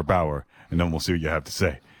Trevor Bauer, and then we'll see what you have to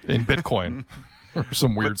say. In Bitcoin. Or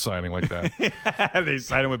some weird signing like that. They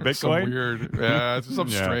signed him with Bitcoin? Some weird,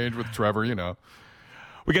 something strange with Trevor, you know.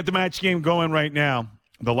 We got the match game going right now.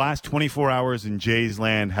 The last 24 hours in Jays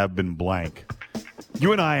land have been blank.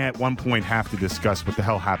 You and I at one point have to discuss what the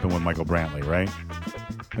hell happened with Michael Brantley, right?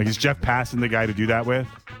 Like, is Jeff Passan the guy to do that with?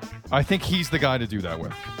 I think he's the guy to do that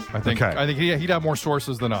with. I think he'd have more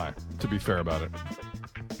sources than I, to be fair about it.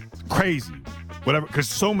 Crazy. Whatever, because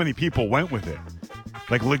so many people went with it.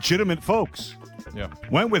 Like, legitimate folks. Yeah.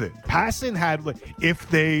 Went with it. Passan had, if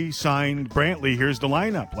they signed Brantley, here's the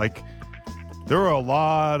lineup. Like, there were a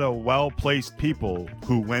lot of well-placed people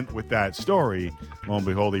who went with that story. Lo and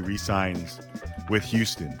behold, he re-signs with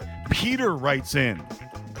Houston. Peter writes in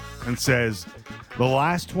and says, the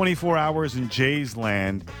last 24 hours in Jays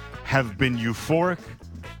land have been euphoric,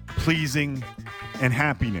 pleasing, and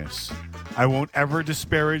happiness. I won't ever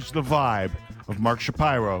disparage the vibe of Mark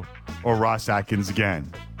Shapiro or Ross Atkins again.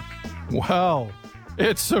 Well,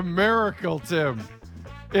 it's a miracle, Tim.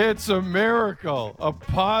 It's a miracle. A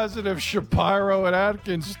positive Shapiro and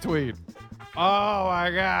Atkins tweet. Oh, my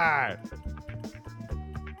God.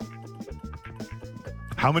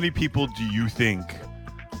 How many people do you think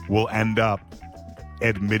will end up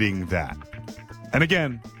admitting that? And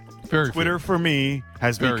again, Twitter for me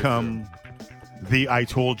has become the I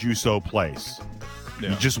told you so place.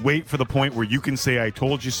 Yeah. You just wait for the point where you can say I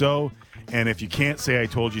told you so. And if you can't say I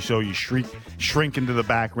told you so, you shrink into the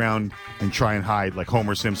background and try and hide like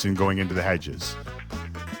Homer Simpson going into the hedges.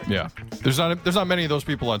 Yeah. There's not many of those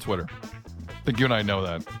people on Twitter. I think you and I know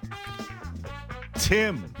that.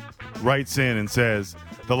 Tim writes in and says,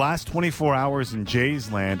 the last 24 hours in Jays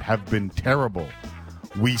land have been terrible.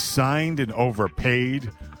 We signed and overpaid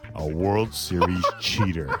a World Series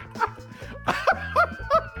cheater. I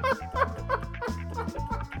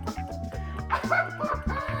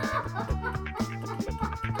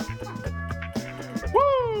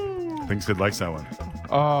think Sid likes that one.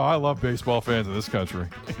 Oh, I love baseball fans in this country.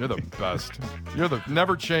 You're the best. You're the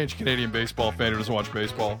never change Canadian baseball fan who doesn't watch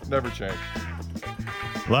baseball. Never change.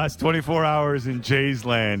 Last 24 hours in Jays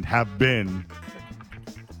land have been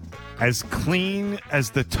as clean as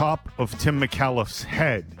the top of Tim McAuliffe's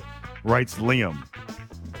head, writes Liam.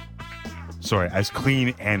 Sorry, as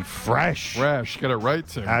clean and fresh. Fresh. Get it right,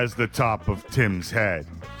 Tim. As the top of Tim's head.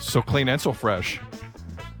 So clean and so fresh.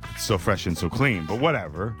 So fresh and so clean, but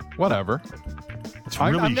whatever. Whatever. It's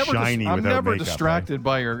really shiny without makeup. I'm never distracted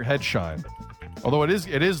by your head shine. Although it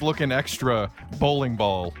is looking extra bowling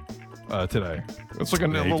ball today. It's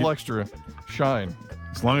looking a little extra shine.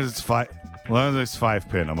 As long as it's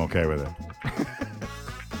 5-pin, I'm okay with it.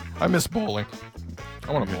 I miss bowling.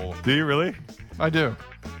 I want to bowl. Do you really? I do.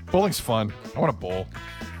 Bowling's fun. I want to bowl.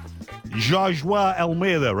 Joshua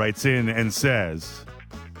Almeida writes in and says,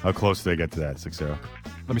 how close did I get to that, 6-0?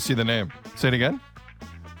 Let me see the name. Say it again.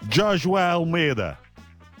 Joshua Almeida.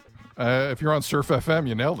 If you're on Surf FM,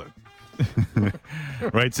 you nailed it.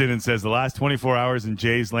 Writes in and says, the last 24 hours in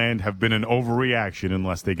Jays land have been an overreaction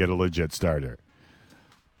unless they get a legit starter.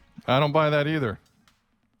 I don't buy that either.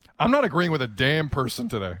 I'm not agreeing with a damn person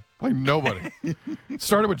today. Like, nobody.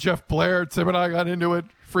 Started with Jeff Blair. Tim and I got into it.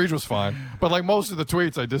 Frege was fine. But like most of the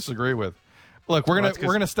tweets, I disagree with. Look, we're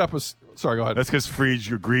gonna step us. Sorry, go ahead. That's because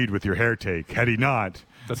Frege agreed with your hair take. Had he not,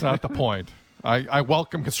 that's not the point. I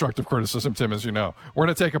welcome constructive criticism, Tim, as you know. We're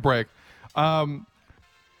gonna take a break. We're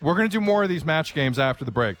gonna do more of these match games after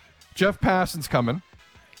the break. Jeff Passan's coming.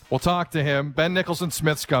 We'll talk to him. Ben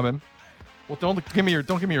Nicholson-Smith's coming. Well, don't give me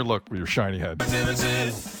your look with your shiny head. Time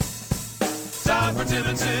for Tim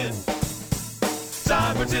and Sid.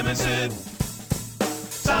 Time for Tim and Sid.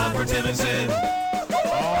 Time for Tim and Sid. Oh,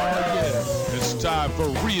 yeah. It's time for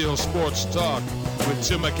real sports talk with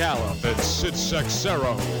Tim McCallum and Sid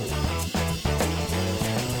Seixeiro.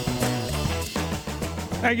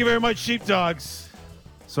 Thank you very much, Sheepdogs.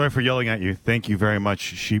 Sorry for yelling at you. Thank you very much,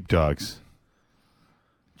 Sheepdogs.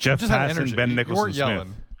 Jeff Passan, Ben Nicholson-Smith. You weren't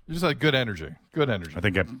yelling. You just had good energy. Good energy. I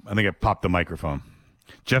think I popped the microphone.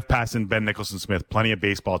 Jeff Passan, Ben Nicholson-Smith. Plenty of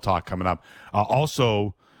baseball talk coming up.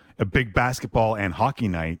 Also, a big basketball and hockey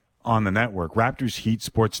night on the network. Raptors Heat,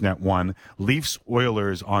 Sportsnet 1. Leafs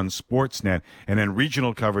Oilers on Sportsnet. And then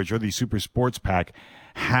regional coverage or the Super Sports Pack,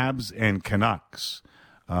 Habs and Canucks,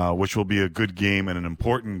 which will be a good game and an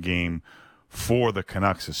important game for the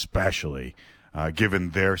Canucks especially, given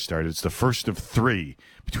their start. It's the first of 3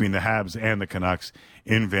 between the Habs and the Canucks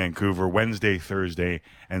in Vancouver, Wednesday, Thursday,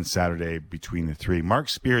 and Saturday between the 3. Mark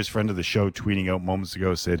Spears, friend of the show, tweeting out moments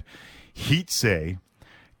ago, said, Heat say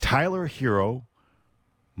Tyler Hero,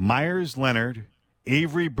 Myers Leonard,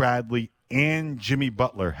 Avery Bradley, and Jimmy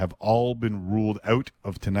Butler have all been ruled out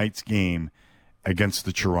of tonight's game against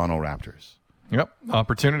the Toronto Raptors. Yep,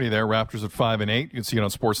 opportunity there. Raptors at 5-8. You can see it on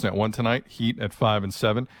Sportsnet 1 tonight. Heat at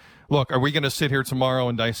 5-7. Look, are we going to sit here tomorrow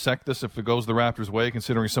and dissect this if it goes the Raptors' way,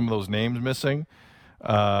 considering some of those names missing,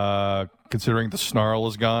 considering the snarl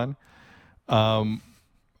is gone? I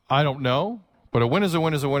don't know, but a win is a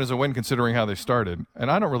win is a win is a win, considering how they started. And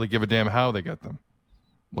I don't really give a damn how they get them.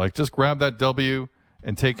 Like, just grab that W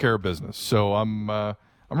and take care of business. So I'm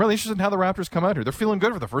really interested in how the Raptors come out here. They're feeling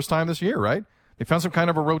good for the first time this year, right? They found some kind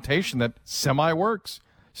of a rotation that semi-works.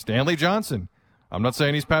 Stanley Johnson. I'm not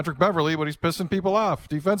saying he's Patrick Beverley, but he's pissing people off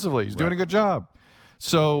defensively. He's doing a good job.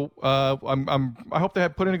 So I hope they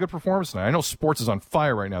have put in a good performance tonight. I know sports is on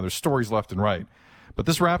fire right now. There's stories left and right. But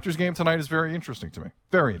this Raptors game tonight is very interesting to me.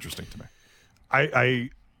 Very interesting to me. I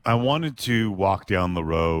wanted to walk down the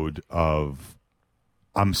road of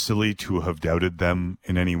I'm silly to have doubted them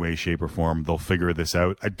in any way, shape, or form. They'll figure this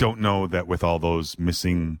out. I don't know that with all those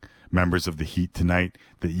missing members of the Heat tonight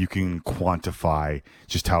that you can quantify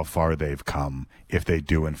just how far they've come if they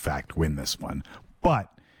do, in fact, win this one. But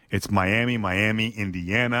it's Miami,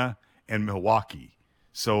 Indiana, and Milwaukee.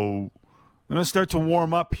 So I'm going to start to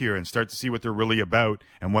warm up here and start to see what they're really about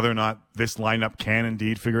and whether or not this lineup can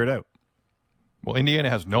indeed figure it out. Well, Indiana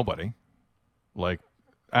has nobody. Like,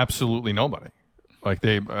 absolutely nobody. Like,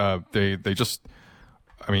 they just...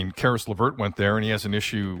 I mean, Karis LeVert went there, and he has an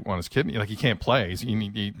issue on his kidney. Like, he can't play.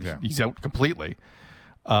 He's out completely.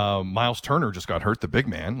 Miles Turner just got hurt, the big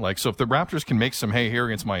man. Like, so if the Raptors can make some hay here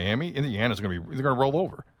against Miami, Indiana's they're going to roll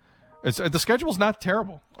over. The schedule's not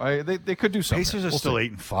terrible. They could do something. Pacers are still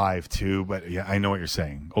 8-5 too, but yeah, I know what you're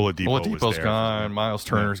saying. Oladipo's gone. Miles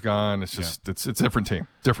Turner's gone. It's just it's a different team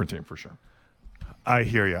for sure. I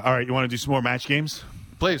hear you. All right, you want to do some more match games?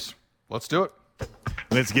 Please, let's do it.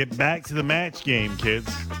 Let's get back to the match game,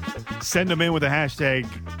 kids. Send them in with the hashtag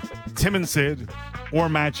Tim and Sid or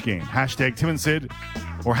match game. Hashtag Tim and Sid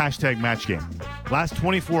or hashtag match game. Last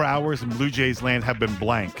 24 hours in Blue Jays land have been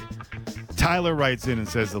blank. Tyler writes in and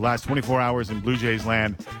says the last 24 hours in Blue Jays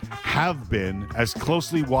land have been as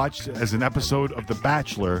closely watched as an episode of The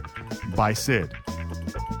Bachelor by Sid.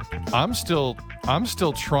 I'm still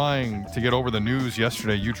trying to get over the news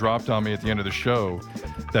yesterday you dropped on me at the end of the show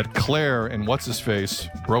that Claire and what's-his-face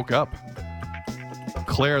broke up.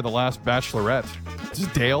 Claire, the last Bachelorette. This is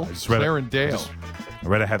Dale? Claire and Dale. I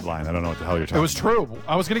read a headline. I don't know what the hell you're talking about. It was true.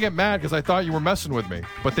 I was going to get mad because I thought you were messing with me.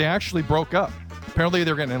 But they actually broke up. Apparently,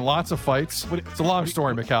 they're getting in lots of fights. It's a long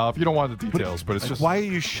story, Mikal, if you don't want the details. But it's just... Why are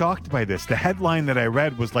you shocked by this? The headline that I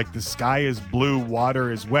read was like, the sky is blue,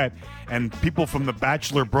 water is wet, and people from The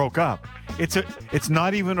Bachelor broke up. It's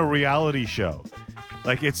not even a reality show.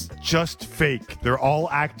 Like, it's just fake. They're all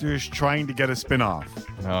actors trying to get a spinoff.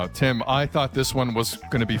 Tim, I thought this one was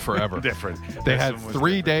going to be forever. Different. They had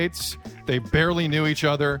 3 dates. They barely knew each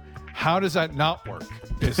other. How does that not work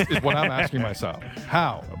is what I'm asking myself.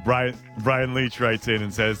 How? Brian Leach writes in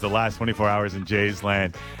and says the last 24 hours in Jays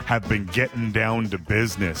land have been getting down to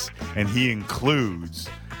business. And he includes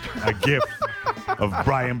a gif of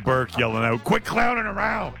Brian Burke yelling out, "Quit clowning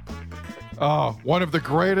around." Oh, one of the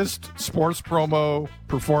greatest sports promo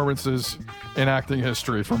performances in acting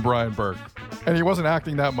history from Brian Burke. And he wasn't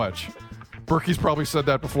acting that much. Berkey's probably said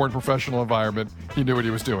that before in professional environment. He knew what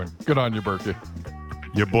he was doing. Good on you, Berkey.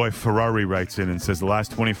 Your boy Ferrari writes in and says the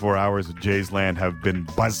last 24 hours of Jays Land have been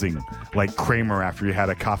buzzing like Kramer after he had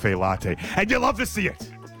a cafe latte. And you love to see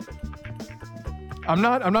it. I'm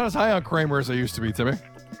not as high on Kramer as I used to be, Timmy.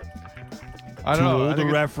 I don't know. Too old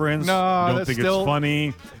a reference. No, don't think still, it's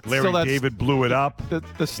funny. Larry David blew it up.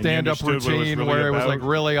 The stand-up routine really where it was like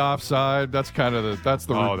really offside. That's kind of that's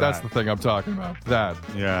the thing I'm talking about. That.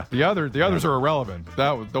 Yeah. The others are irrelevant.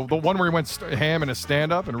 That was the one where he went ham in a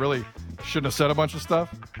stand-up and really shouldn't have said a bunch of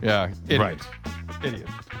stuff. Yeah. Idiot. Right. Idiot.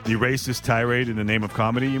 The racist tirade in the name of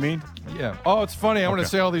comedy, you mean? Yeah. Oh, it's funny. I want to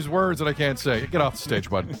say all these words that I can't say. Get off the stage,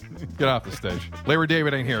 bud. Get off the stage. Larry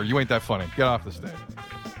David ain't here. You ain't that funny. Get off the stage.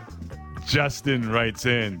 Justin writes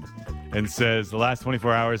in and says the last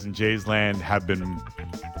 24 hours in Jays Land have been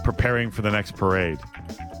preparing for the next parade.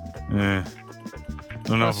 I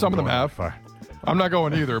don't know. Some of them have. I'm not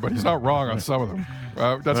going either, but he's not wrong on some of them.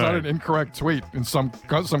 That's not an incorrect tweet in some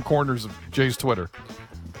corners of Jay's Twitter.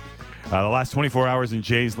 The last 24 hours in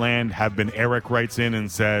Jays Land have been, Eric writes in and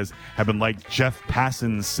says, have been like Jeff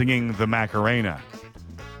Passan singing the Macarena.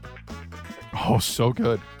 Oh, so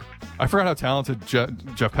good. I forgot how talented Jeff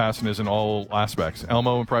Passan is in all aspects.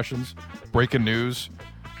 Elmo impressions, breaking news,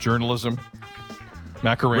 journalism,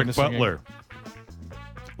 Macarena Rick singing. Butler.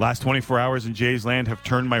 Last 24 hours in Jays Land have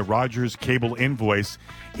turned my Rogers cable invoice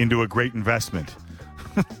into a great investment.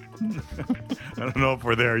 I don't know if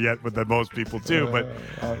we're there yet with most people too, but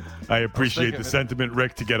I appreciate the sentiment,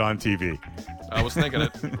 Rick, to get on TV. I was thinking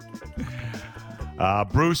it.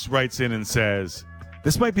 Bruce writes in and says,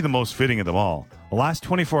 this might be the most fitting of them all. The last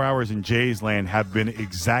 24 hours in Jays Land have been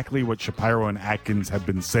exactly what Shapiro and Atkins have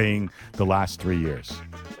been saying the last 3 years.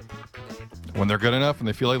 When they're good enough and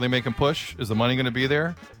they feel like they make them push, is the money going to be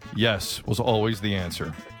there? Yes, was always the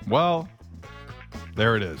answer. Well,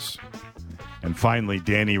 there it is. And finally,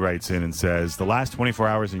 Danny writes in and says, the last 24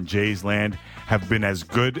 hours in Jays Land have been as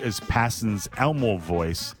good as Passan's Elmo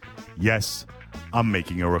voice. Yes, I'm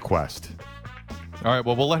making a request. All right,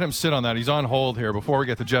 well, we'll let him sit on that. He's on hold here. Before we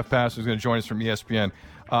get to Jeff Passan, who's going to join us from ESPN.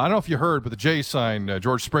 I don't know if you heard, but the Jays signed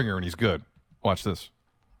George Springer, and he's good. Watch this.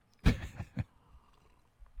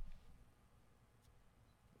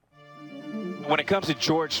 When it comes to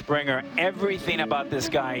George Springer, everything about this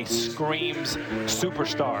guy screams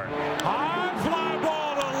superstar. High fly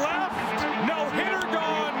ball to left. No hitter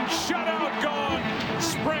gone. Shutout gone.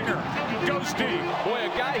 Springer goes deep. Boy,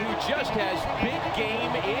 a guy who just has big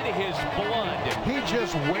game in his blood. He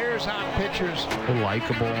just wears out pitchers.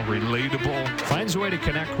 Likeable, relatable, finds a way to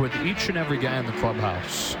connect with each and every guy in the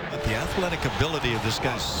clubhouse. The athletic ability of this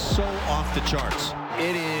guy is so off the charts.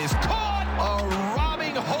 It is caught. A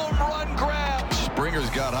robbing home run grab. Springer's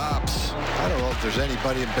got hops. I don't know if there's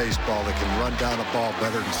anybody in baseball that can run down a ball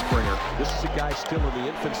better than Springer. This is a guy still in the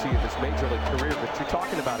infancy of his major league career, but you're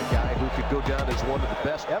talking about a guy who could go down as one of the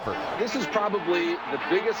best ever. This is probably the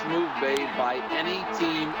biggest move made by any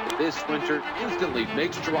team this winter. Instantly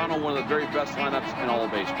makes Toronto one of the very best lineups in all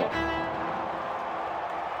of baseball.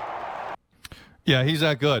 Yeah, he's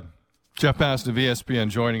that good. Jeff Passan of ESPN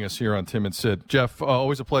joining us here on Tim and Sid. Jeff,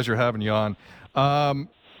 always a pleasure having you on.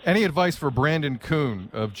 Any advice for Brandon Kuhn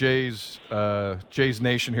of Jays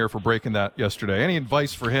Nation here for breaking that yesterday? Any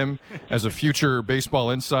advice for him as a future baseball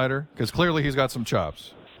insider? Because clearly he's got some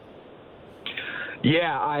chops.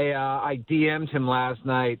 Yeah, I DM'd him last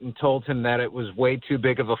night and told him that it was way too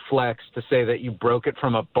big of a flex to say that you broke it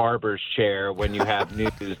from a barber's chair when you have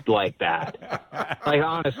news like that. Like,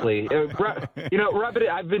 honestly, rub it.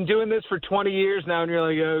 I've been doing this for 20 years now, and you're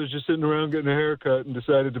like, I was just sitting around getting a haircut and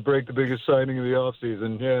decided to break the biggest signing of the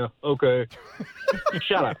offseason. Yeah, okay.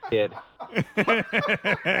 Shut up, kid.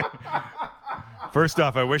 First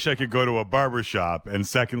off, I wish I could go to a barber shop, and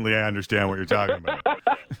secondly, I understand what you're talking about.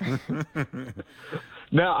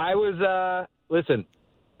 No, I was, listen,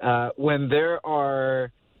 when there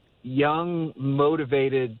are young,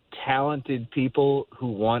 motivated, talented people who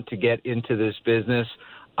want to get into this business,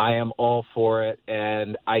 I am all for it,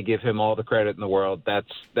 and I give him all the credit in the world.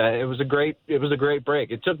 It was a great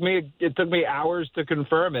break. It took me hours to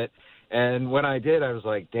confirm it, and when I did, I was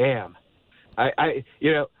like, damn.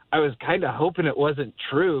 I was kind of hoping it wasn't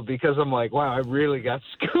true because I'm like, wow, I really got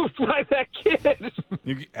scooped by that kid.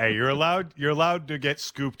 You're allowed to get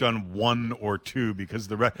scooped on one or two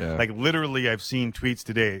because like literally I've seen tweets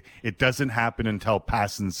today. It doesn't happen until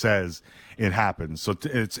Passan says it happens. So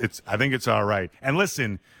I think it's all right. And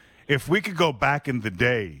listen, if we could go back in the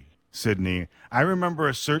day, Sydney, I remember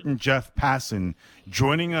a certain Jeff Passan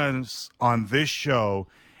joining us on this show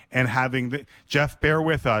and having Jeff, bear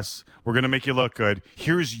with us. We're going to make you look good.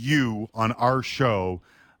 Here's you on our show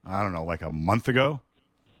I don't know, like a month ago?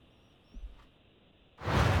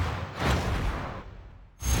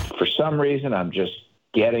 For some reason, I'm just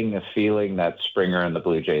getting the feeling that Springer and the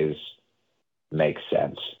Blue Jays make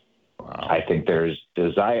sense. Wow. I think there's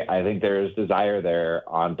desire there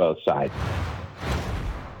on both sides.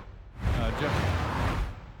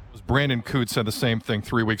 Brandon Coote said the same thing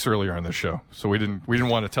 3 weeks earlier on this show, so we didn't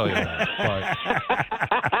want to tell you that.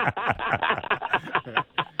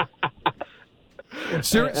 But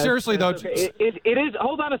seriously though, it is.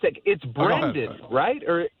 Hold on a sec. It's Brendan, right?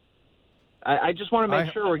 Or I just want to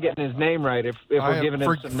make sure we're getting his name right. If we're giving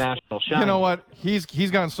him some national shine. You know what? He's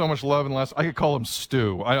gotten so much love in the last. I could call him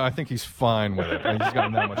Stu. I think he's fine with it. He's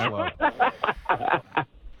gotten that much love.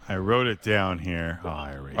 I wrote it down here. Oh,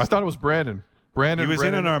 I thought it was Brandon. Brandon. He was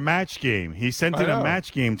in on our match game. He sent in a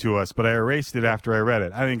match game to us, but I erased it after I read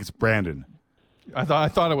it. I think it's Brandon. I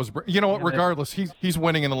thought it was. You know what? Regardless, he's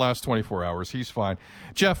winning in the last 24 hours. He's fine.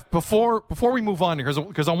 Jeff, before we move on here,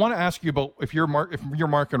 because I want to ask you about if you're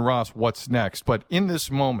Mark and Ross, what's next? But in this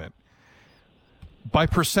moment, by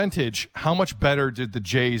percentage, how much better did the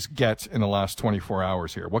Jays get in the last 24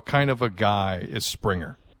 hours here? What kind of a guy is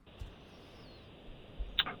Springer?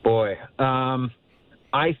 Boy,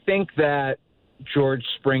 I think that George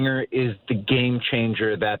Springer is the game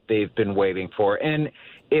changer that they've been waiting for. And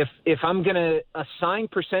if I'm going to assign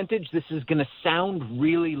percentage, this is going to sound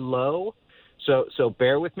really low. So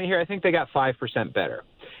bear with me here. I think they got 5% better.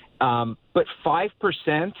 But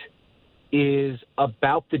 5% is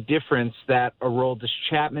about the difference that Aroldis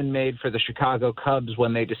Chapman made for the Chicago Cubs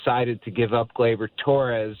when they decided to give up Gleyber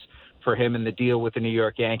Torres for him in the deal with the New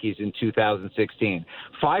York Yankees in 2016.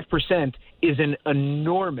 5% is an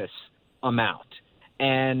enormous amount.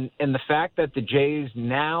 And the fact that the Jays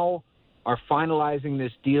now are finalizing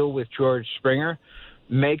this deal with George Springer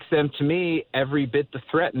makes them, to me, every bit the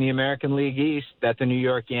threat in the American League East that the New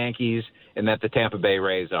York Yankees and that the Tampa Bay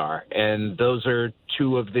Rays are. And those are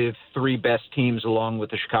two of the three best teams, along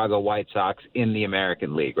with the Chicago White Sox, in the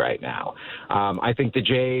American League right now. I think the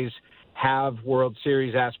Jays have World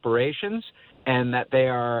Series aspirations and that they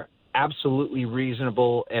are absolutely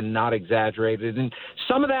reasonable and not exaggerated. And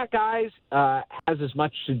some of that, guys, has as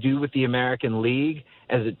much to do with the American League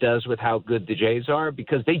as it does with how good the Jays are,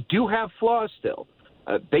 because they do have flaws still.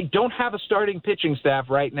 They don't have a starting pitching staff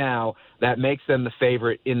right now that makes them the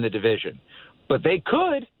favorite in the division. But they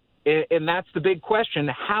could, and that's the big question.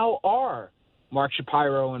 How are Mark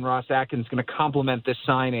Shapiro and Ross Atkins going to complement this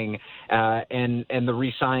signing and the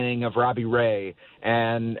re-signing of Robbie Ray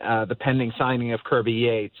and the pending signing of Kirby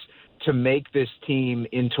Yates to make this team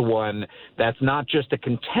into one that's not just a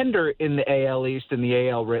contender in the AL East and the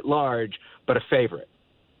AL writ large, but a favorite?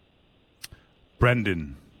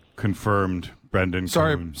 Brendan confirmed. Brendan.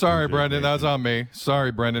 Sorry, Brendan. That was on me.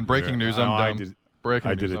 Sorry, Brendan. Breaking news. I'm dumb.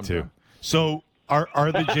 I did it too. So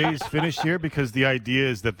are the Jays finished here? Because the idea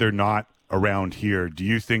is that they're not around here. Do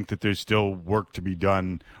you think that there's still work to be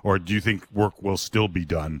done, or do you think work will still be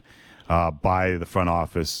done by the front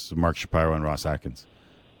office, Mark Shapiro and Ross Atkins?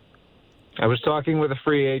 I was talking with a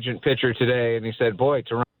free agent pitcher today, and he said, boy,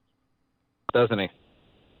 Toronto, doesn't he?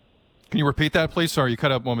 Can you repeat that, please? Sorry, you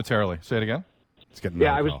cut out momentarily. Say it again.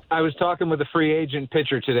 Yeah, I was talking with a free agent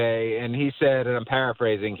pitcher today, and he said, and I'm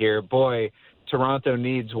paraphrasing here, boy, Toronto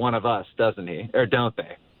needs one of us, doesn't he? Or don't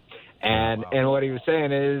they? And what he was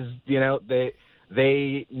saying is, you know,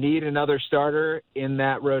 they need another starter in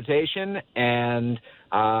that rotation, and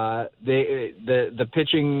the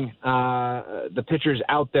pitchers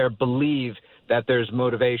out there believe that there's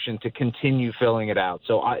motivation to continue filling it out.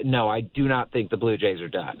 So I do not think the Blue Jays are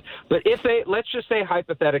done. But let's just say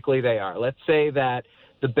hypothetically they are. Let's say that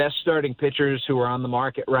the best starting pitchers who are on the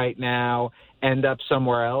market right now end up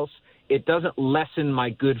somewhere else. It doesn't lessen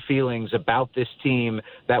my good feelings about this team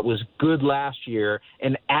that was good last year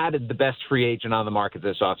and added the best free agent on the market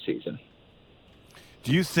this offseason.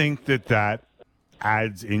 Do you think that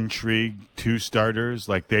adds intrigue to starters?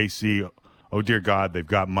 Like they see, oh, dear God, they've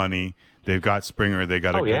got money. They've got Springer. They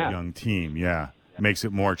got a good young team. Yeah. Makes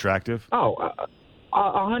it more attractive?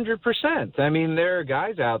 100%. I mean, there are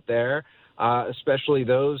guys out there, especially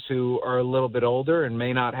those who are a little bit older and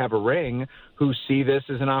may not have a ring, who see this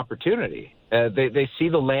as an opportunity. They see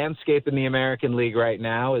the landscape in the American League right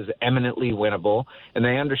now as eminently winnable, and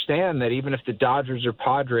they understand that even if the Dodgers or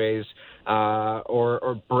Padres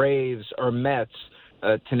or Braves or Mets,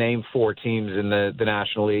 to name four teams in the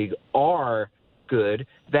National League, are good,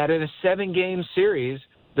 that in a 7-game series,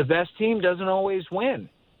 the best team doesn't always win.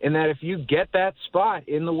 in that if you get that spot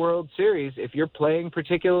in the World Series, if you're playing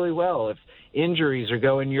particularly well, if injuries are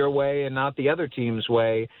going your way and not the other team's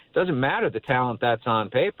way, it doesn't matter the talent that's on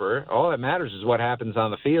paper. All that matters is what happens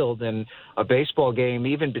on the field. And a baseball game,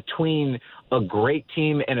 even between a great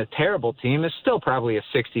team and a terrible team, is still probably a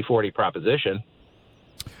 60-40 proposition.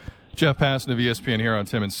 Jeff Passan of ESPN here on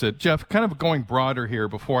Tim and Sid. Jeff, kind of going broader here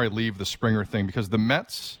before I leave the Springer thing, because the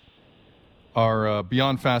Mets are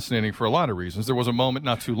beyond fascinating for a lot of reasons. There was a moment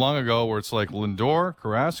not too long ago where it's like Lindor,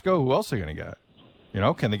 Carrasco, who else are they going to get? You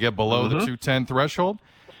know, can they get below the 210 threshold?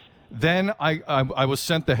 Then I was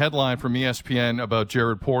sent the headline from ESPN about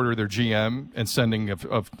Jared Porter, their GM, and sending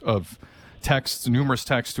of texts, numerous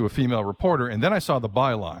texts to a female reporter, and then I saw the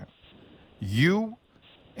byline. You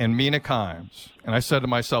and Mina Kimes. And I said to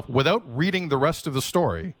myself, without reading the rest of the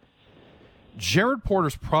story, Jared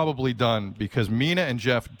Porter's probably done because Mina and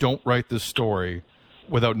Jeff don't write this story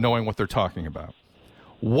without knowing what they're talking about.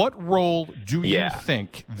 What role do you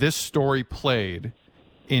think this story played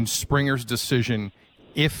in Springer's decision,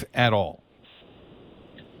 if at all?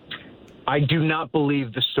 I do not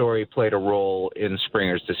believe the story played a role in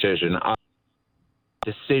Springer's decision.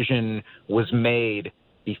 Decision was made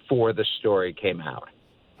before the story came out.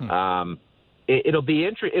 It'll be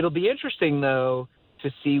interesting though to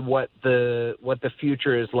see what the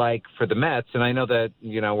future is like for the Mets. And I know that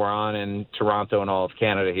we're on in Toronto and all of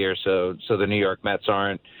Canada here, so the New York Mets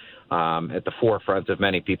aren't at the forefront of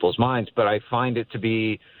many people's minds. But I find it to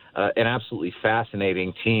be an absolutely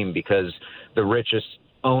fascinating team because the richest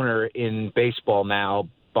owner in baseball now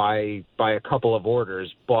by a couple of orders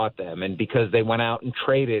bought them, and because they went out and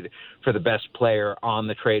traded for the best player on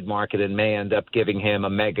the trade market and may end up giving him a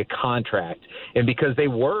mega contract, and because they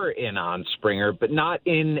were in on Springer but not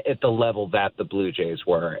in at the level that the Blue Jays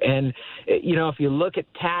were. And if you look at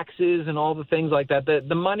taxes and all the things like that,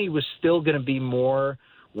 the money was still going to be more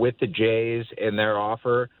with the Jays and their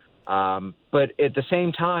offer, but at the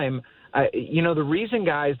same time, the reason,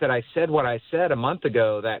 guys, that I said what I said a month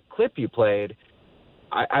ago, that clip you played,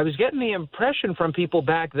 I was getting the impression from people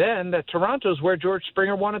back then that Toronto's where George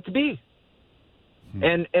Springer wanted to be.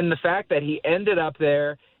 And the fact that he ended up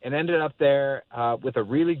there with a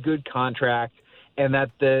really good contract, and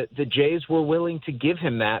that the Jays were willing to give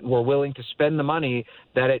him that, and were willing to spend the money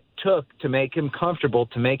that it took to make him comfortable,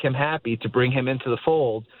 to make him happy, to bring him into the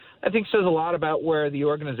fold, I think says a lot about where the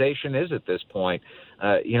organization is at this point.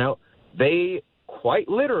 They quite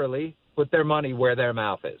literally put their money where their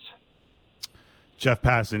mouth is. Jeff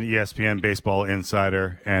Passan, ESPN baseball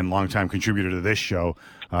insider and longtime contributor to this show,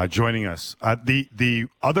 joining us. The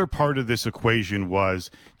other part of this equation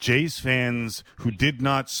was Jays fans who did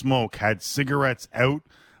not smoke had cigarettes out,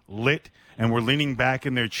 lit, and were leaning back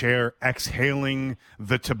in their chair, exhaling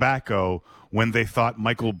the tobacco when they thought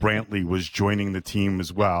Michael Brantley was joining the team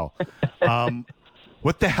as well.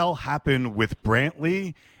 What the hell happened with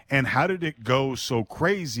Brantley, and how did it go so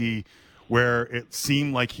crazy where it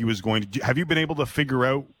seemed like he was going to – have you been able to figure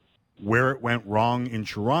out where it went wrong in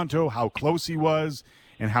Toronto, how close he was,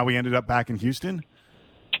 and how he ended up back in Houston?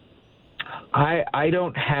 I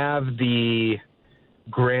don't have the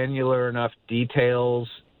granular enough details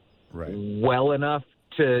well enough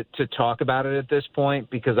to talk about it at this point,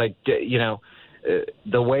 because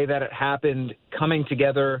the way that it happened, coming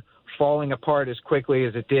together, falling apart as quickly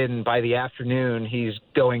as it did, and by the afternoon he's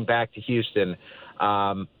going back to Houston.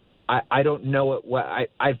 I don't know what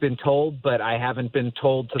I've been told, but I haven't been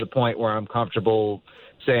told to the point where I'm comfortable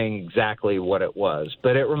saying exactly what it was.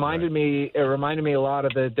 But it reminded me a lot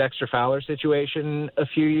of the Dexter Fowler situation a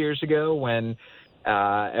few years ago when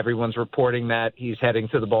everyone's reporting that he's heading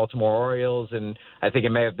to the Baltimore Orioles, and I think it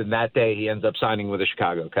may have been that day he ends up signing with the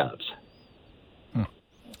Chicago Cubs.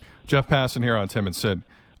 Jeff Passan here on Tim and Sid.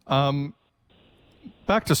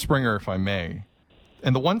 Back to Springer, if I may.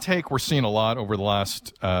 And the one take we're seeing a lot over the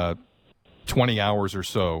last 20 hours or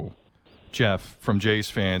so, Jeff, from Jays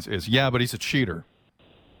fans is, yeah, but he's a cheater.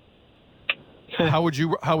 How would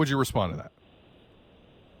you respond to that?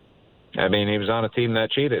 I mean, he was on a team that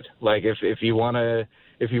cheated. Like, if you want to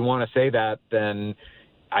say that, then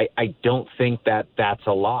I don't think that that's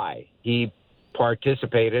a lie. He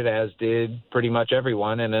participated, as did pretty much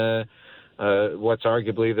everyone, in what's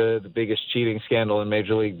arguably the biggest cheating scandal in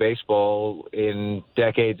Major League Baseball in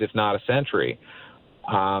decades, if not a century.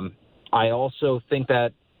 I also think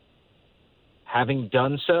that having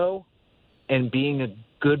done so and being a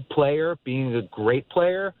good player, being a great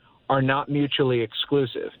player, are not mutually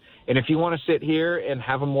exclusive. And if you want to sit here and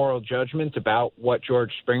have a moral judgment about what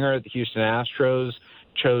George Springer at the Houston Astros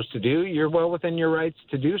chose to do, you're well within your rights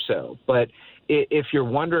to do so. But if you're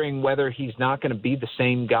wondering whether he's not going to be the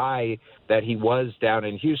same guy that he was down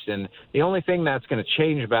in Houston, the only thing that's going to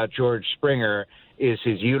change about George Springer is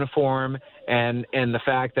his uniform and the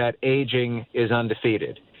fact that aging is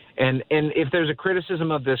undefeated. And if there's a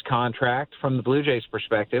criticism of this contract from the Blue Jays'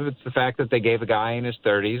 perspective, it's the fact that they gave a guy in his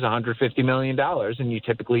 30s $150 million, and you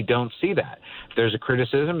typically don't see that. If there's a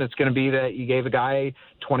criticism, it's going to be that you gave a guy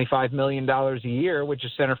 $25 million a year, which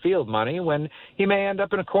is center field money, when he may end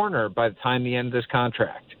up in a corner by the time the end of this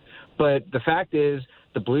contract. But the fact is,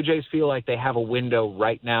 the Blue Jays feel like they have a window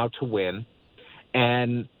right now to win,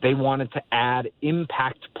 and they wanted to add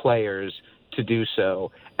impact players to do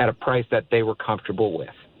so at a price that they were comfortable with.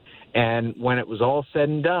 And when it was all said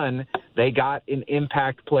and done, they got an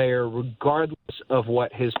impact player regardless of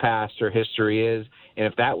what his past or history is. And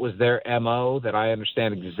if that was their MO, then I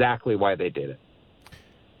understand exactly why they did it.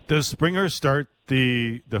 Does Springer start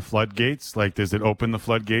the floodgates? Like, does it open the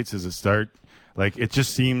floodgates? Does it start? Like, it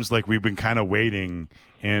just seems like we've been kind of waiting.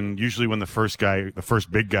 And usually when the first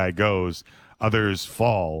big guy goes, others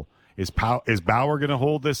fall. Is Bauer going to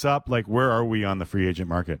hold this up? Like, where are we on the free agent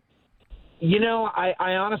market? You know,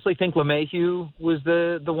 I honestly think LeMahieu was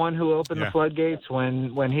the one who opened the floodgates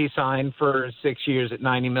when he signed for 6 years at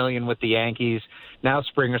 $90 million with the Yankees. Now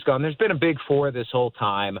Springer's gone. There's been a big four this whole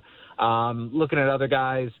time. Looking at other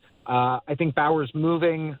guys, I think Bauer's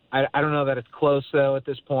moving. I don't know that it's close, though, at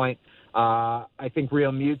this point. I think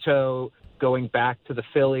Real Muto going back to the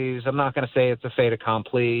Phillies. I'm not going to say it's a fait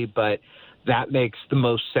accompli, but that makes the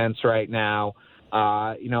most sense right now.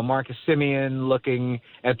 Marcus Semien looking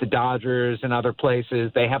at the Dodgers and other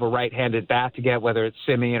places. They have a right-handed bat to get, whether it's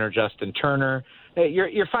Semien or Justin Turner.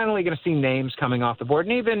 You're finally going to see names coming off the board.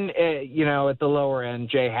 And even, at the lower end,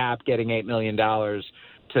 Jay Happ getting $8 million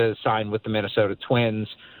to sign with the Minnesota Twins.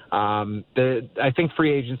 I think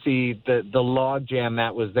free agency, the log jam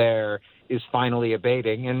that was there is finally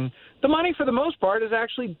abating. And the money, for the most part, has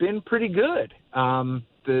actually been pretty good. I'm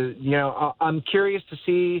curious to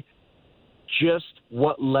see just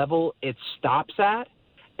what level it stops at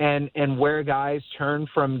and where guys turn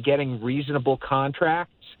from getting reasonable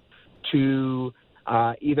contracts to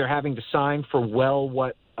either having to sign for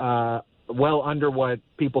well under what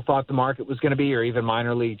people thought the market was going to be, or even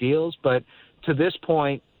minor league deals. But to this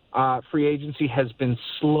point, free agency has been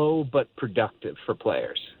slow but productive for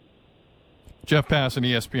players. Jeff Passan,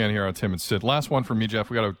 ESPN here on Tim and Sid. Last one from me, Jeff.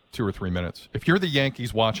 We got 2 or 3 minutes. If you're the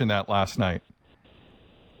Yankees watching that last night,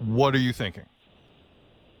 what are you thinking?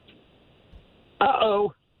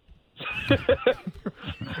 Uh-oh.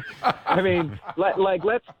 I mean, let's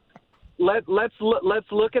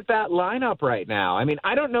look at that lineup right now. I mean,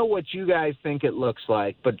 I don't know what you guys think it looks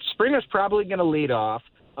like, but Springer's probably going to lead off.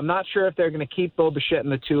 I'm not sure if they're going to keep Bo Bichette in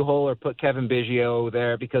the 2-hole or put Kevin Biggio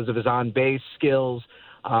there because of his on-base skills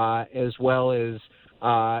as well as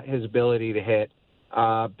his ability to hit.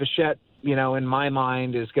 Bichette, in my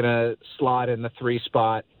mind, is going to slot in the 3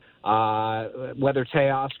 spot. Whether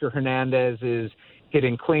Teoscar Hernandez is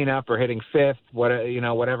hitting cleanup or hitting 5th,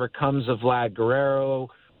 whatever comes of Vlad Guerrero,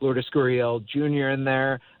 Lourdes Gurriel Jr. in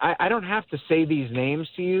there. I don't have to say these names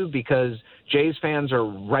to you because Jays fans are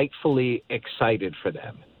rightfully excited for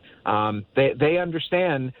them. They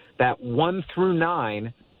understand that 1 through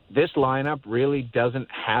 9, this lineup really doesn't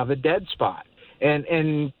have a dead spot.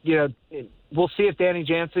 And we'll see if Danny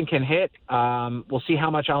Jansen can hit. We'll see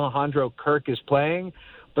how much Alejandro Kirk is playing.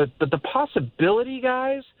 But the possibility,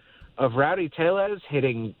 guys, of Rowdy Tellez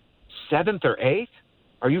hitting 7th or 8th,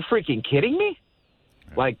 are you freaking kidding me?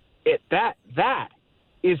 Like, that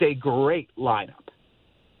is a great lineup.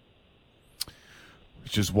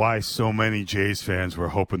 Which is why so many Jays fans were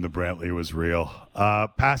hoping the Brantley was real.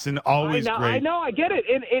 Passan, always great. I know, I get it.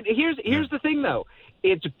 And here's the thing, though.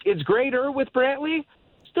 It's greater with Brantley.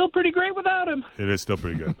 Still pretty great without him. It is still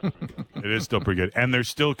pretty good. It is still pretty good. And there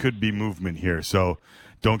still could be movement here. So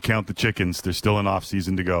don't count the chickens. There's still an off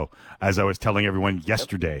season to go, as I was telling everyone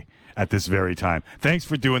yesterday at this very time. Thanks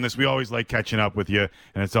for doing this. We always like catching up with you,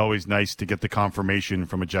 and it's always nice to get the confirmation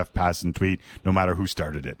from a Jeff Passan tweet, no matter who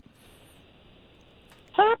started it.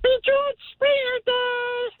 Happy George Springer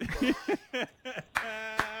Day!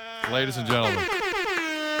 Ladies and gentlemen,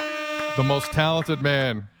 the most talented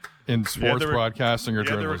man in sports broadcasting or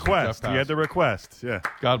journalism. He had the request. Yeah.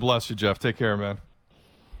 God bless you, Jeff. Take care, man.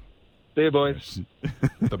 See you, boys.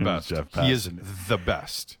 The best. Jeff He is the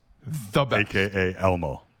best. The best. AKA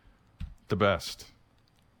Elmo. The best.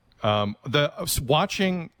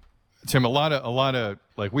 Watching Tim, a lot of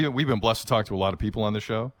like we've been blessed to talk to a lot of people on the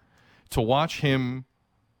show. To watch him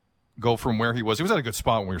go from where he was. He was at a good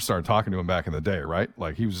spot when we started talking to him back in the day, right?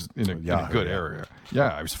 Like he was in a good area.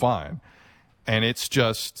 Yeah, he was fine. And it's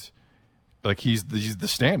just like he's the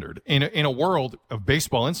standard in a world of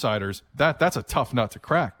baseball insiders. That's a tough nut to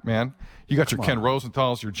crack, man. You got your Ken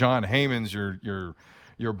Rosenthal's, your John Heymans,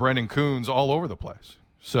 your Brendan Coons all over the place.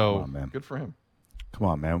 So good for him. Come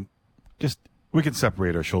on, man. We can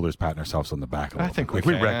separate our shoulders, patting ourselves on the back a little bit.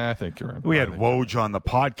 I think you're right. We had Woj on the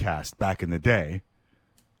podcast back in the day.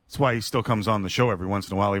 That's why he still comes on the show every once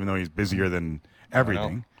in a while, even though he's busier than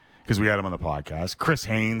everything, because we had him on the podcast. Chris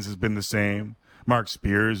Haynes has been the same. Mark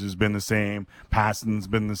Spears has been the same. Passon's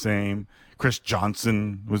been the same. Chris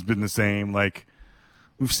Johnson has been the same. Like,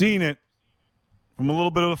 we've seen it from a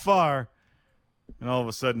little bit of afar, and all of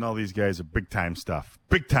a sudden all these guys are big-time stuff.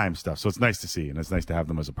 Big-time stuff. So it's nice to see, and it's nice to have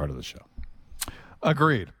them as a part of the show.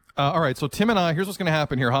 Agreed. All right, so Tim and I, here's what's going to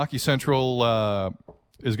happen here. Hockey Central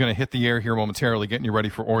is going to hit the air here momentarily, getting you ready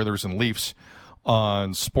for Oilers and Leafs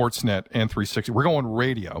on Sportsnet and 360. We're going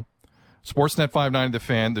radio. Sportsnet 590 The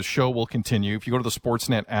Fan, the show will continue. If you go to the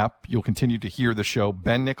Sportsnet app, you'll continue to hear the show.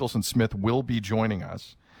 Ben Nicholson Smith will be joining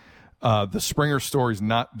us. The Springer story's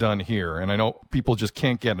not done here, and I know people just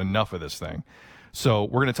can't get enough of this thing. So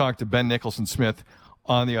we're going to talk to Ben Nicholson Smith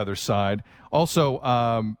on the other side. Also,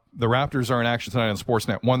 the Raptors are in action tonight on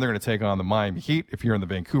Sportsnet 1. They're going to take on the Miami Heat. If you're in the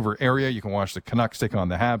Vancouver area, you can watch the Canucks take on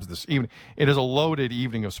the Habs this evening. It is a loaded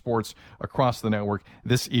evening of sports across the network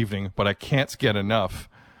this evening, but I can't get enough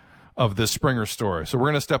of this Springer story. So we're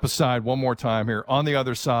going to step aside one more time here. On the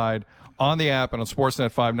other side, on the app and on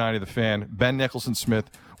Sportsnet 590 The Fan, Ben Nicholson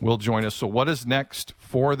Smith will join us. So what is next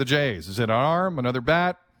for the Jays? Is it an arm, another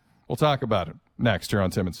bat? We'll talk about it next here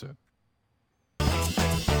on Tim and Sid.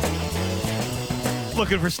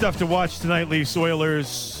 Looking for stuff to watch tonight, Leafs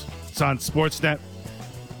Oilers. It's on Sportsnet.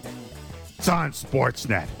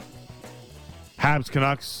 Habs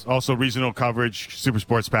Canucks, also regional coverage, Super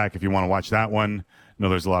Sports Pack if you want to watch that one. I know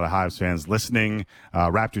there's a lot of Habs fans listening.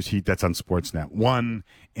 Raptors Heat, that's on Sportsnet 1.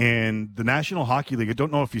 And the National Hockey League, I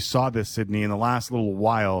don't know if you saw this, Sydney, in the last little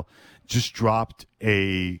while, just dropped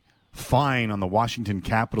a fine on the Washington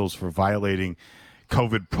Capitals for violating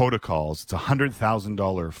COVID protocols. It's a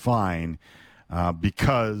 $100,000 fine.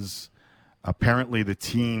 Because apparently the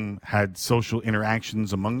team had social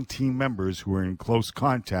interactions among team members who were in close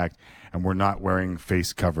contact and were not wearing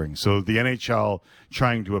face coverings. So the NHL,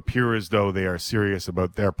 trying to appear as though they are serious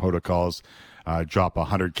about their protocols, drop a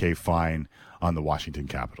 $100K fine on the Washington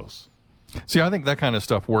Capitals. See, I think that kind of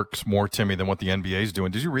stuff works more, Timmy, than what the NBA is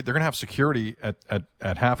doing. Did you read? They're going to have security at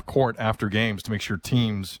half court after games to make sure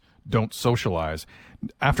teams don't socialize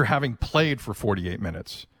after having played for 48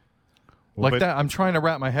 minutes. Like that, I'm trying to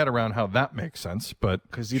wrap my head around how that makes sense, but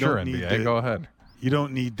sure, NBA, go ahead. You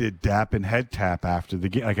don't need to dap and head tap after the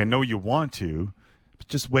game. Like, I know you want to, but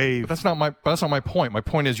just wave. But that's not my point. My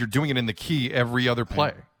point is you're doing it in the key every other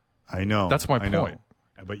play. I know. That's my point.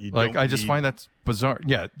 But you like, I just find that's bizarre.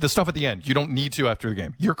 Yeah, the stuff at the end, you don't need to after the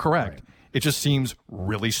game. You're correct. Right. It just seems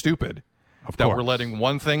really stupid that we're letting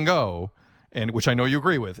one thing go, and which I know you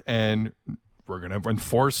agree with, and we're going to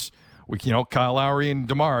enforce. Kyle Lowry and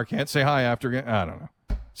DeMar can't say hi after. I don't know.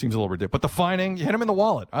 Seems a little ridiculous. But the fining, you hit him in the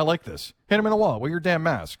wallet. I like this. Hit him in the wallet. Wear your damn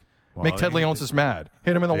mask. Well, make Ted Leonsis mad.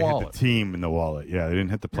 Hit him in the wallet. Hit the team in the wallet. Yeah, they didn't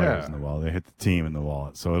hit the players in the wallet. They hit the team in the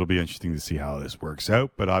wallet. So it'll be interesting to see how this works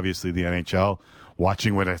out. But obviously the NHL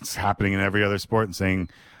watching what's happening in every other sport and saying,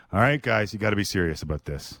 all right, guys, you got to be serious about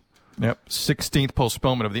this. Yep. 16th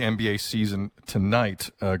postponement of the NBA season tonight.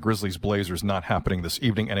 Grizzlies Blazers not happening this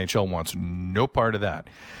evening. NHL wants no part of that.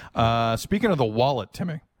 Speaking of the wallet,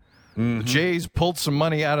 Timmy, the Jays pulled some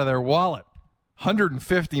money out of their wallet.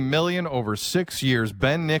 $150 million over 6 years.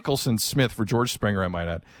 Ben Nicholson Smith for George Springer, I might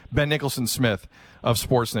add. Ben Nicholson Smith of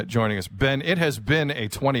Sportsnet joining us. Ben, it has been a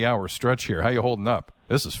 20-hour stretch here. How you holding up?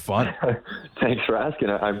 This is fun. Thanks for asking.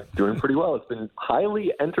 I'm doing pretty well. It's been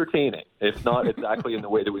highly entertaining, if not exactly in the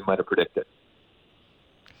way that we might have predicted.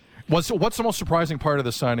 What's the most surprising part of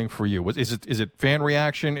the signing for you? Is it fan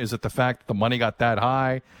reaction? Is it the fact that the money got that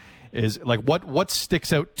high? Is like what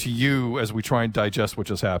sticks out to you as we try and digest what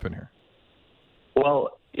just happened here?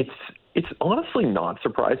 Well, it's honestly not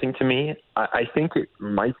surprising to me. I think it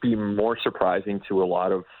might be more surprising to a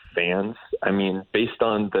lot of fans. I mean, based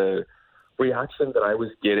on the reaction that I was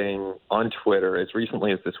getting on Twitter as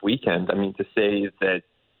recently as this weekend, I mean, to say that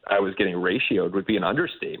I was getting ratioed would be an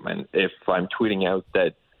understatement. If I'm tweeting out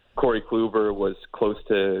that Corey Kluber was close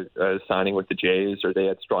to signing with the Jays or they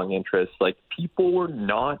had strong interest, like, people were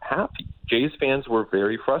not happy. Jays fans were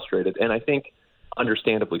very frustrated, and I think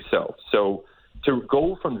understandably so. So to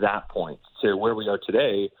go from that point to where we are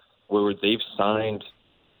today, where they've signed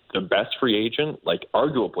the best free agent, like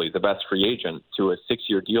arguably the best free agent, to a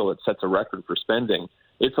 6-year deal that sets a record for spending.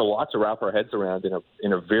 It's a lot to wrap our heads around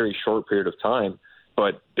in a very short period of time.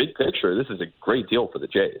 But big picture, this is a great deal for the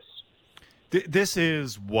Jays. This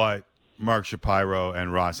is what Mark Shapiro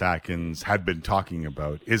and Ross Atkins had been talking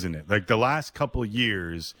about, isn't it? Like the last couple of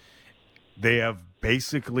years, they have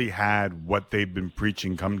basically had what they've been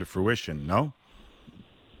preaching come to fruition, no?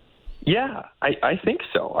 Yeah, I think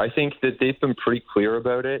so. I think that they've been pretty clear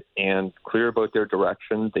about it and clear about their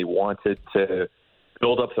direction. They wanted to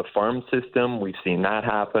build up the farm system. We've seen that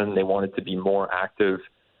happen. They wanted to be more active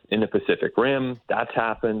in the Pacific Rim. That's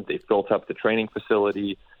happened. They've built up the training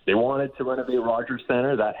facility. They wanted to renovate Rogers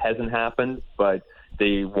Center. That hasn't happened, but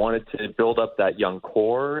they wanted to build up that young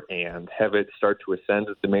core and have it start to ascend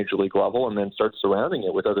at the major league level and then start surrounding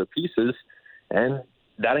it with other pieces. And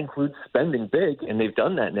that includes spending big, and they've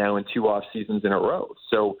done that now in 2 off seasons in a row.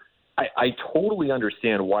 So I totally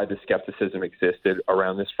understand why the skepticism existed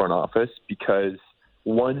around this front office, because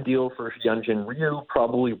one deal for Hyunjin Ryu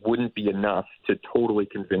probably wouldn't be enough to totally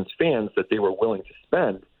convince fans that they were willing to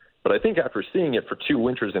spend. But I think after seeing it for 2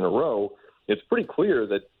 winters in a row, it's pretty clear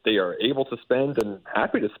that they are able to spend and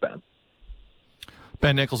happy to spend.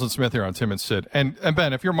 Ben Nicholson-Smith here on Tim and Sid. And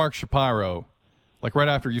Ben, if you're Mark Shapiro, like right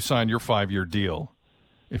after you signed your 5-year deal,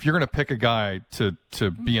 if you're going to pick a guy to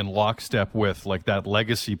be in lockstep with, like that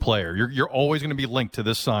legacy player, you're always going to be linked to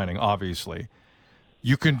this signing, obviously.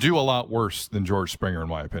 You can do a lot worse than George Springer, in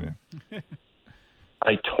my opinion.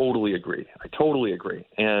 I totally agree.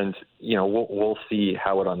 And, we'll see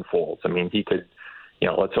how it unfolds. I mean, he could,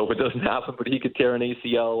 let's hope it doesn't happen, but he could tear an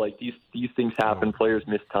ACL. Like these things happen. Players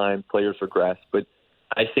miss time, players regress. But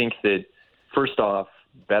I think that, first off,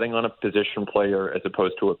 betting on a position player as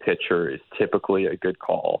opposed to a pitcher is typically a good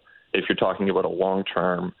call if you're talking about a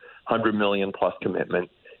long-term $100 million plus commitment.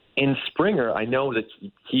 In Springer, I know that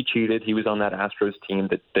he cheated. He was on that Astros team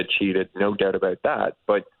that cheated, no doubt about that.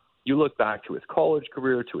 But you look back to his college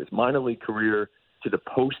career, to his minor league career, to the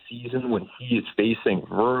postseason when he is facing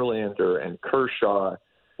Verlander and Kershaw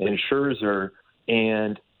and Scherzer,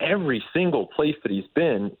 and every single place that he's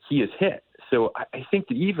been, he has hit. So I think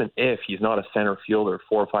that even if he's not a center fielder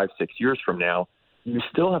 4, 5, 6 years from now, you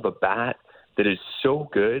still have a bat that is so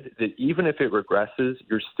good that even if it regresses,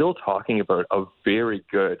 you're still talking about a very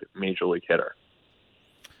good major league hitter.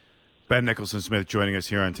 Ben Nicholson-Smith joining us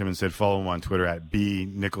here on Tim and Sid. Follow him on Twitter at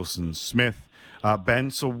 @BNicholsonSmith.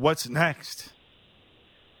 Ben, so what's next?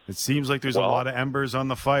 It seems like there's a lot of embers on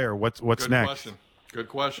the fire. What's next? Good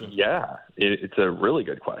question. Yeah, it's a really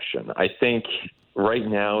good question. I think right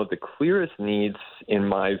now the clearest needs, in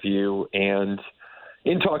my view, and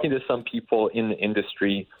in talking to some people in the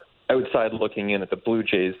industry outside looking in at the Blue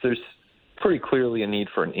Jays, there's pretty clearly a need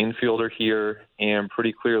for an infielder here and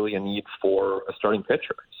pretty clearly a need for a starting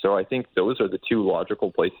pitcher. So I think those are the 2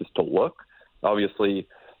 logical places to look. Obviously,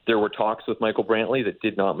 there were talks with Michael Brantley that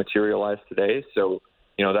did not materialize today. So,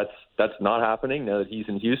 that's not happening now that he's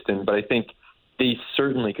in Houston. But I think they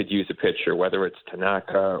certainly could use a pitcher, whether it's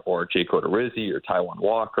Tanaka or Jake Odorizzi or Taijuan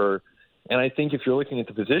Walker. And I think if you're looking at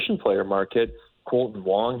the position player market, Colton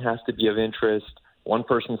Wong has to be of interest. One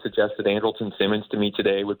person suggested Andrelton Simmons to me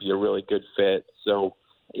today would be a really good fit. So,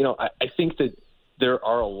 I think that there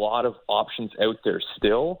are a lot of options out there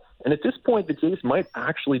still. And at this point, the Jays might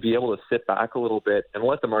actually be able to sit back a little bit and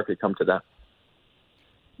let the market come to them.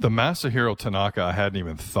 The Masahiro Tanaka I hadn't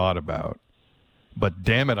even thought about, but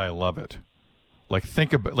damn it, I love it. Like,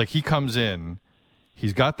 think about, like, he comes in,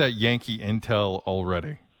 he's got that Yankee intel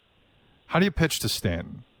already. How do you pitch to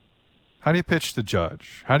Stanton? How do you pitch to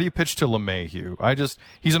Judge? How do you pitch to LeMahieu?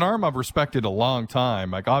 He's an arm I've respected a long time.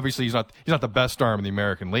 Like, obviously he's not the best arm in the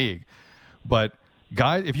American League, but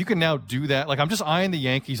guys, if you can now do that, like, I'm just eyeing the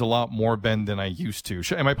Yankees a lot more, Ben, than I used to.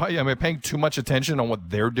 Am I paying too much attention on what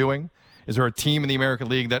they're doing? Is there a team in the American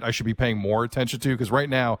League that I should be paying more attention to? Because right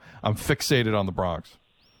now I'm fixated on the Bronx.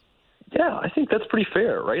 Yeah, I think that's pretty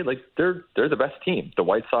fair, right? Like, they're the best team. The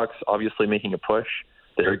White Sox obviously making a push.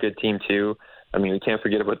 They're a good team too. I mean, we can't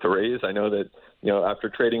forget about the Rays. I know that, after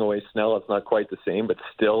trading away Snell, it's not quite the same, but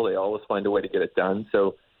still they always find a way to get it done.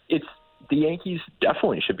 So the Yankees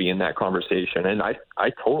definitely should be in that conversation. And I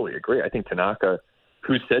totally agree. I think Tanaka,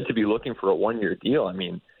 who's said to be looking for a 1-year deal, I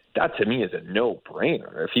mean, that to me is a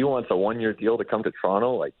no-brainer. If he wants a 1-year deal to come to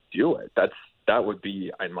Toronto, like, do it. That would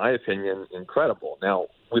be, in my opinion, incredible. Now,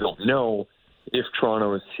 we don't know if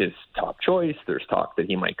Toronto is his top choice. There's talk that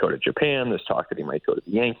he might go to Japan. There's talk that he might go to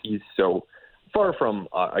the Yankees. So far from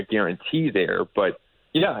a guarantee there. But,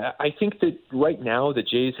 yeah, I think that right now the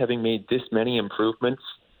Jays, having made this many improvements,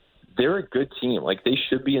 they're a good team. Like, they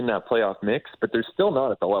should be in that playoff mix, but they're still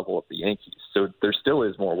not at the level of the Yankees. So there still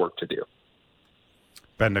is more work to do.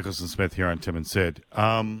 Ben Nicholson-Smith here on Tim and Sid.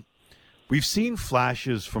 We've seen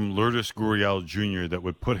flashes from Lourdes Gurriel Jr. that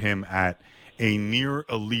would put him at a near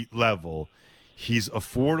elite level. He's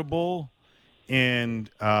affordable, and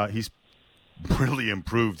he's really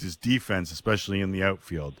improved his defense, especially in the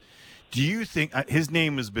outfield. Do you think his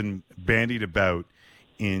name has been bandied about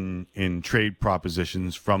in trade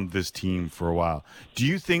propositions from this team for a while? Do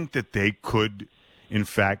you think that they could, in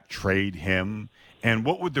fact, trade him? And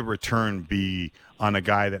what would the return be on a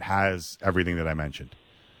guy that has everything that I mentioned?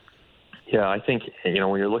 Yeah, I think, when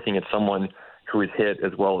you're looking at someone who is hit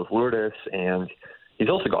as well as Lourdes, and he's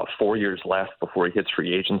also got 4 years left before he hits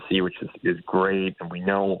free agency, which is great. And we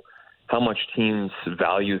know how much teams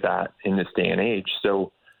value that in this day and age.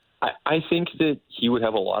 So I think that he would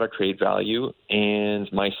have a lot of trade value. And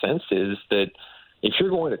my sense is that if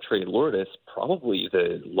you're going to trade Lourdes, probably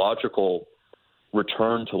the logical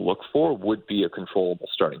return to look for would be a controllable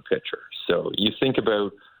starting pitcher. So you think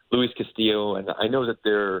about Luis Castillo, and I know that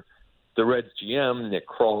the Reds GM, Nick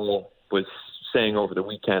Kroll, was saying over the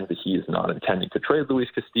weekend that he is not intending to trade Luis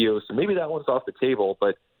Castillo, so maybe that one's off the table.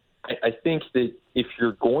 But I think that if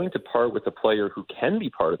you're going to part with a player who can be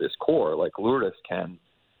part of this core, like Lourdes can,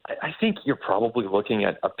 I think you're probably looking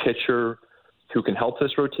at a pitcher who can help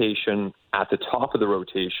this rotation at the top of the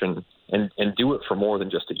rotation and do it for more than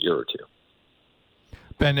just a year or two.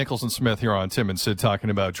 Ben Nicholson-Smith here on Tim and Sid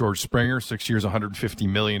talking about George Springer, 6 years, $150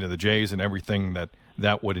 million to the Jays, and everything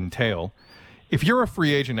that would entail. If you're a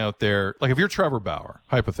free agent out there, like if you're Trevor Bauer,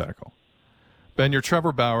 hypothetical, Ben, you're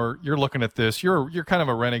Trevor Bauer, you're looking at this, you're kind of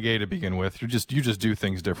a renegade to begin with. You just do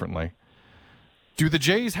things differently. Do the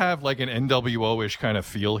Jays have like an NWO-ish kind of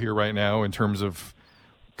feel here right now in terms of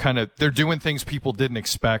they're doing things people didn't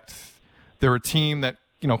expect? They're a team that,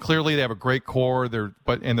 clearly they have a great core,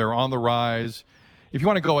 and they're on the rise. If you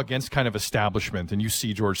want to go against kind of establishment and you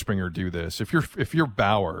see George Springer do this, if you're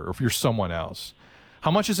Bauer or if you're someone else,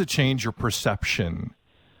 how much does it change your perception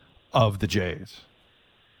of the Jays?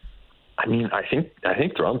 I mean, I think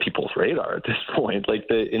they're on people's radar at this point. Like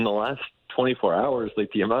in the last 24 hours, like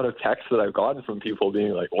the amount of texts that I've gotten from people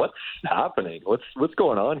being like, "What's happening? What's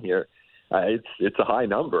going on here?" It's a high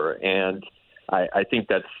number, and I think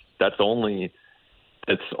that's only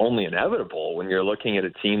inevitable when you're looking at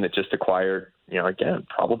a team that just acquired, again,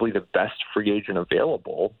 probably the best free agent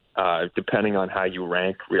available, depending on how you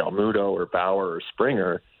rank Real Muto or Bauer or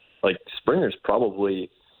Springer. Like, Springer's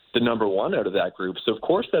probably the number one out of that group. So, of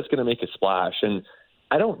course, that's going to make a splash. And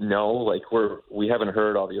I don't know, like, we haven't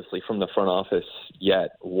heard, obviously, from the front office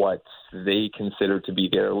yet what they consider to be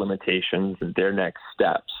their limitations and their next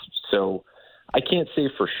steps. So I can't say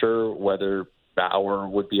for sure whether Bauer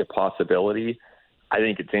would be a possibility. I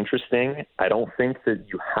think it's interesting. I don't think that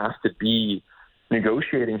you have to be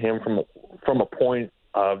negotiating him from a point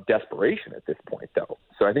of desperation at this point, though.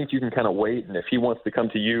 So I think you can kind of wait, and if he wants to come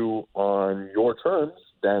to you on your terms,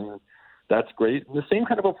 then that's great. And the same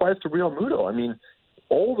kind of applies to Real Muto. I mean,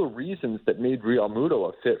 all the reasons that made Real Muto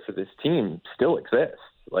a fit for this team still exist.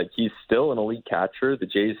 Like, he's still an elite catcher. The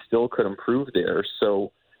Jays still could improve there.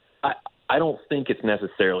 So I don't think it's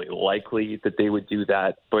necessarily likely that they would do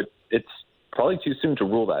that, but it's probably too soon to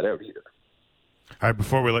rule that out either. All right,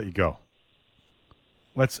 before we let you go,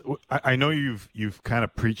 I know you've kind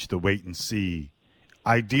of preached the wait and see.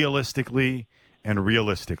 Idealistically and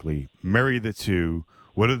realistically, marry the two.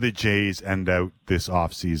 What do the Jays end out this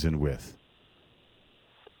offseason with?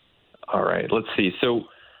 All right, let's see. So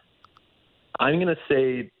I'm going to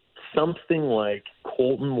say something like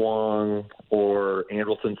Colton Wong or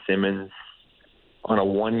Andrelton Simmons on a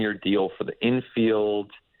one-year deal for the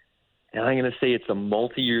infield. And I'm going to say it's a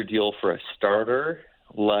multi-year deal for a starter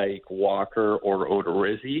like Walker or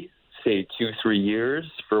Odorizzi, say 2-3 years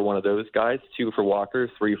for one of those guys, 2 for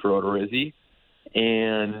Walker, 3 for Odorizzi.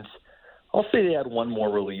 And I'll say they add one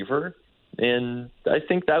more reliever. And I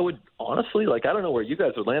think that would honestly, like, I don't know where you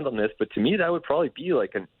guys would land on this, but to me that would probably be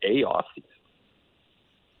like an A offseason.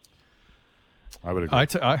 I would agree.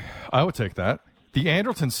 I would take that. The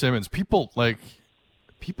Andrelton Simmons, people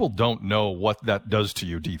don't know what that does to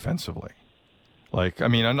you defensively. Like, I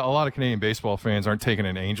mean, a lot of Canadian baseball fans aren't taking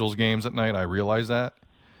in Angels games at night. I realize that,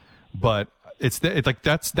 but it's like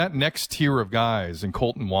that's that next tier of guys and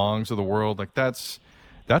Colton Wongs of the world. Like that's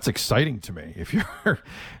exciting to me. If you're,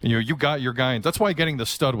 you got your guy. That's why getting the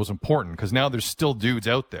stud was important, because now there's still dudes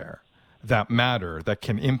out there that matter, that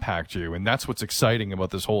can impact you, and that's what's exciting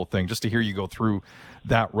about this whole thing. Just to hear you go through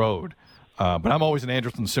that road. But I'm always an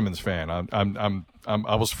Andrelton Simmons fan.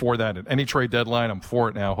 I was for that at any trade deadline. I'm for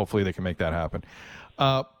it now. Hopefully they can make that happen.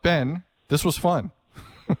 Ben, this was fun.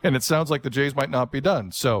 And it sounds like the Jays might not be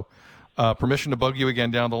done. So permission to bug you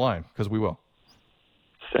again down the line, because we will.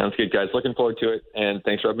 Sounds good, guys. Looking forward to it, and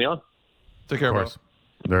thanks for having me on. Take care, bro.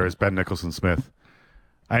 There is Ben Nicholson-Smith.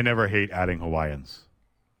 I never hate adding Hawaiians.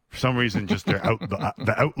 For some reason, just their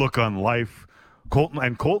the outlook on life.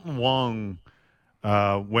 Colton Wong,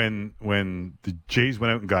 when the Jays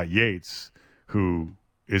went out and got Yates, who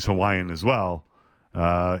is Hawaiian as well,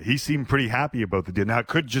 he seemed pretty happy about the deal. Now, it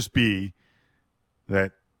could just be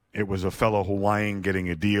that it was a fellow Hawaiian getting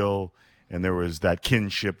a deal, and there was that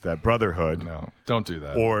kinship, that brotherhood. No, don't do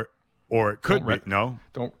that. Or it could be. No?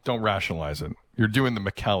 Don't rationalize it. You're doing the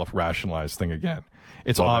McAuliffe rationalize thing again.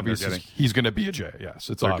 It's obvious he's going to be a Jay. Yes,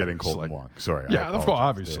 it's they're obvious. getting Colton Wong. Sorry. Yeah, of course,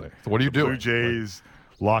 obviously. So what do you do? Blue Jays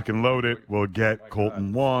lock and load it. We'll get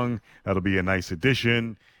Colton Wong. That'll be a nice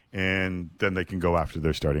addition, and then they can go after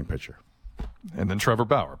their starting pitcher. And then Trevor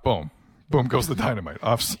Bauer. Boom. Boom goes the dynamite.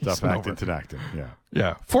 Stuff acting to acting. Yeah.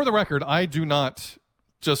 Yeah. For the record, I do not,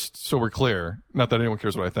 just so we're clear, not that anyone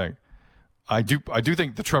cares what I think, I do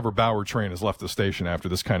think the Trevor Bauer train has left the station after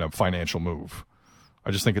this kind of financial move. I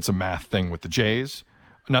just think it's a math thing with the Jays.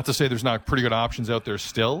 Not to say there's not pretty good options out there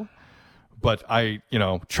still, but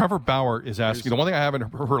Trevor Bauer is asking. The one thing I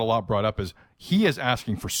haven't heard a lot brought up is he is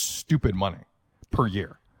asking for stupid money per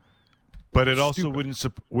year. But it also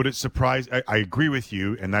would it surprise? I agree with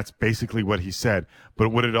you, and that's basically what he said. But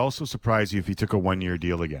would it also surprise you if he took a 1-year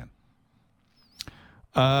deal again?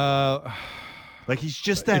 Like he's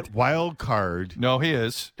just that wild card. No, he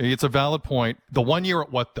is. It's a valid point. The 1 year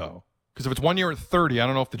at what though? Because if it's 1 year at 30, I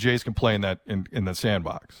don't know if the Jays can play in that in the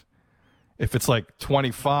sandbox. If it's like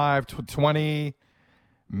 25, 20,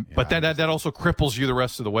 but that also cripples you the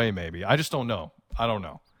rest of the way. Maybe I just don't know. I don't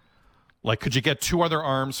know. Like, could you get 2 other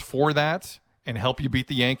arms for that and help you beat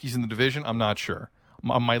the Yankees in the division? I'm not sure.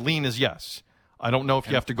 My lean is yes. I don't know if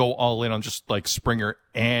you have to go all in on just like Springer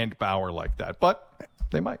and Bauer like that, but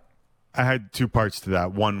they might. I had 2 parts to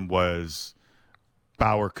that. One was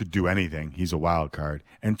Bauer could do anything. He's a wild card.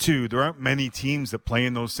 And 2, there aren't many teams that play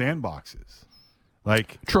in those sandboxes.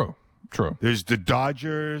 Like True. There's the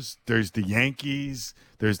Dodgers, there's the Yankees,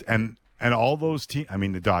 and all those teams. I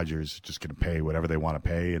mean, the Dodgers are just going to pay whatever they want to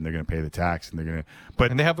pay, and they're going to pay the tax, and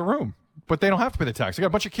they have the room, but they don't have to pay the tax. They got a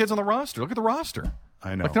bunch of kids on the roster. Look at the roster.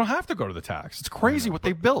 I know. Like, they don't have to go to the tax. It's crazy what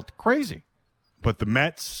they built. Crazy. But the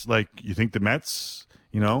Mets, you think the Mets,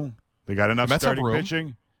 they got enough starting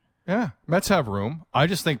pitching? Yeah, Mets have room. I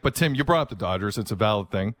just think, but Tim, you brought up the Dodgers. It's a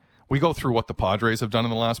valid thing. We go through what the Padres have done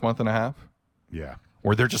in the last month and a half. Yeah.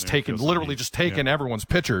 Where they're just taking everyone's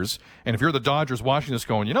pitchers. And if you're the Dodgers watching this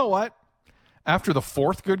going, you know what? After the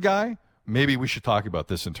 4th good guy, maybe we should talk about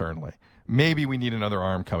this internally. Maybe we need another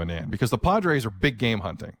arm coming in because the Padres are big game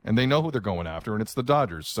hunting and they know who they're going after, and it's the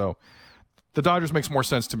Dodgers. So the Dodgers makes more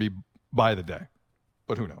sense to me by the day,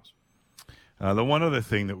 but who knows? The one other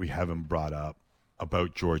thing that we haven't brought up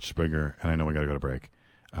about George Springer, and I know we got to go to break,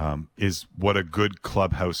 is what a good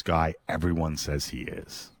clubhouse guy everyone says he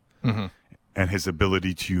is. Mm-hmm. And his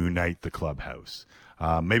ability to unite the clubhouse.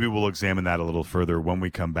 Maybe we'll examine that a little further when we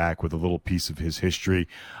come back with a little piece of his history,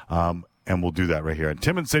 and we'll do that right here. And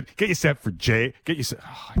Tim and Sid, get you set for Jay. Get you set.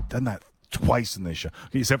 Oh, I've done that twice in this show.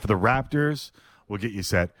 Get you set for the Raptors. We'll get you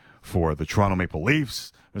set for the Toronto Maple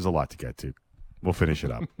Leafs. There's a lot to get to. We'll finish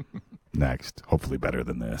it up next. Hopefully better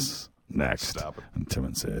than this. Next. Stop it. And Tim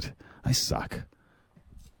and Sid. I suck.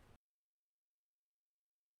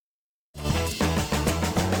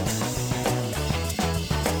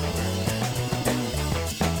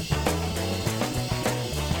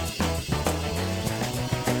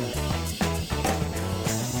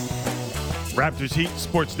 Raptors Heat,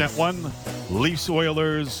 Sportsnet 1, Leafs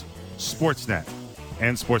Oilers, Sportsnet,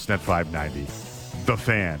 and Sportsnet 590. The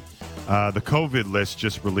Fan. The COVID list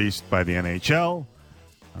just released by the NHL.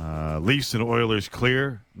 Leafs and Oilers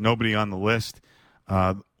clear. Nobody on the list.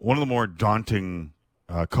 One of the more daunting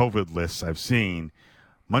COVID lists I've seen.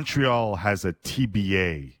 Montreal has a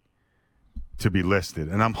TBA to be listed.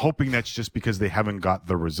 And I'm hoping that's just because they haven't got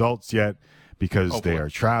the results yet, because they are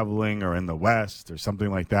traveling or in the West or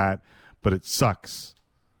something like that. But it sucks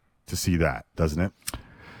to see that, doesn't it?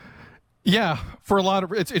 Yeah, for a lot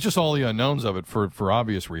of it's just all the unknowns of it for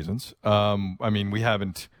obvious reasons. I mean,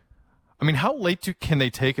 how late can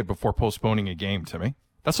they take it before postponing a game, Timmy?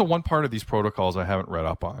 That's the one part of these protocols I haven't read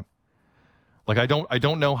up on. Like, I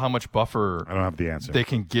don't know how much buffer I don't have the answer they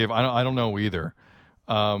can give. I don't know either.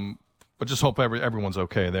 But just hope everyone's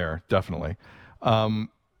okay there. Definitely.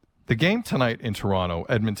 The game tonight in Toronto,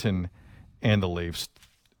 Edmonton, and the Leafs.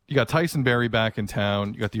 You got Tyson Barrie back in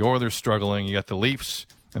town. You got the Oilers struggling. You got the Leafs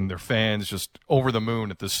and their fans just over the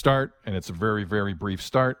moon at the start, and it's a very, very brief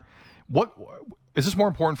start. What is this more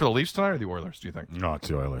important for the Leafs tonight or the Oilers, do you think? No, it's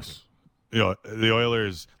the Oilers. The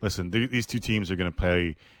Oilers, listen, these two teams are going to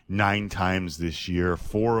play 9 times this year.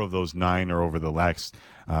 4 of those 9 are over the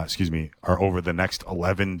next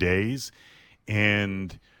 11 days.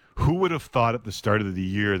 And who would have thought at the start of the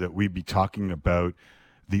year that we'd be talking about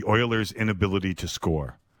the Oilers' inability to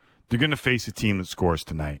score? They're going to face a team that scores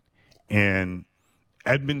tonight. And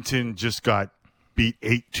Edmonton just got beat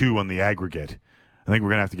 8-2 on the aggregate. I think we're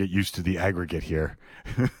going to have to get used to the aggregate here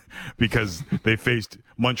because they faced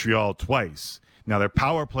Montreal twice. Now, their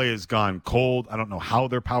power play has gone cold. I don't know how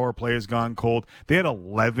their power play has gone cold. They had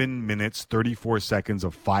 11 minutes, 34 seconds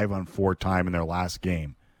of 5-on-4 time in their last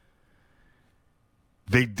game.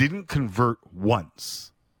 They didn't convert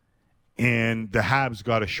once, and the Habs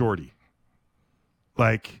got a shorty.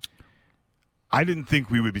 Like, I didn't think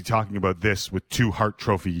we would be talking about this with 2 Hart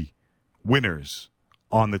Trophy winners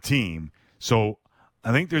on the team. So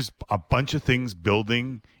I think there's a bunch of things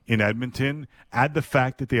building in Edmonton. Add the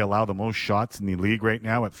fact that they allow the most shots in the league right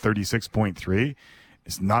now at 36.3.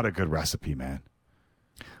 It's not a good recipe, man.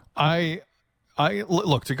 I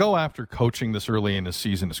look, to go after coaching this early in the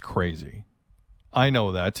season is crazy. I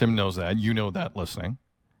know that. Tim knows that. You know that listening.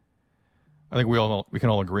 I think we can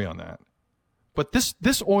all agree on that. But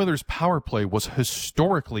this Oilers power play was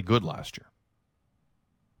historically good last year.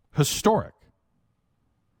 Historic.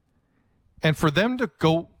 And for them to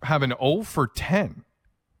go have an 0 for 10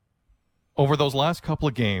 over those last couple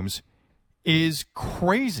of games is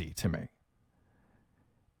crazy to me.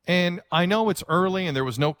 And I know it's early and there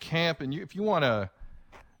was no camp, and if you want to,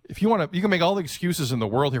 you can make all the excuses in the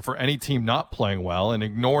world here for any team not playing well and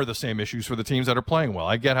ignore the same issues for the teams that are playing well.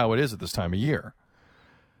 I get how it is at this time of year.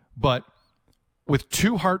 But with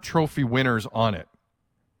 2 Hart Trophy winners on it,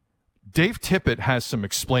 Dave Tippett has some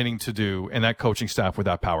explaining to do in that coaching staff with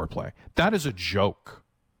that power play. That is a joke,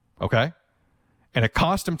 okay? And it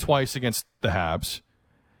cost him twice against the Habs.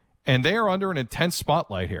 And they are under an intense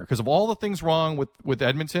spotlight here because of all the things wrong with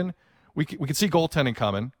Edmonton. We can see goaltending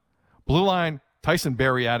coming. Blue line, Tyson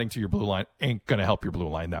Barrie adding to your blue line ain't going to help your blue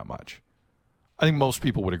line that much. I think most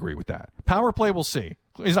people would agree with that. Power play, we'll see.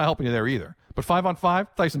 He's not helping you there either. But 5-on-5,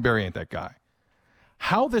 Tyson Barrie ain't that guy.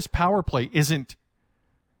 How this power play isn't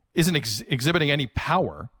exhibiting any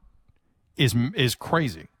power is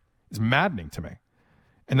crazy. It's maddening to me.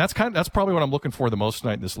 And that's probably what I'm looking for the most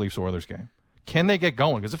tonight in this Leafs-Oilers game. Can they get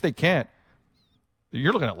going? Because if they can't,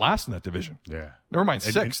 you're looking at last in that division. Yeah. Never mind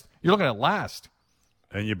sixth. You're looking at last.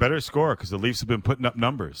 And you better score because the Leafs have been putting up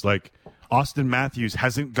numbers. Like, Austin Matthews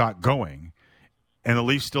hasn't got going, and the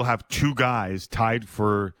Leafs still have 2 guys tied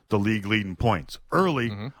for the league leading points.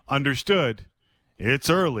 Early, understood. It's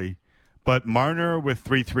early. But Marner with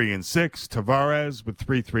 3-3-6, Tavares with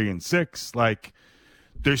 3-3-6, like,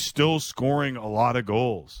 they're still scoring a lot of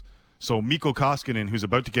goals. So Mikko Koskinen, who's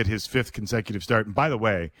about to get his 5th consecutive start, and by the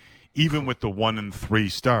way, even with the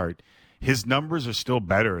 1-3 start, his numbers are still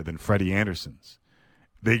better than Freddie Anderson's.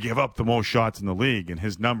 They give up the most shots in the league, and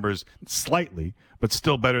his numbers slightly, but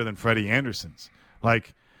still better than Freddie Anderson's.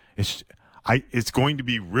 Like, it's going to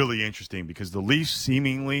be really interesting because the Leafs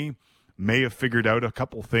seemingly may have figured out a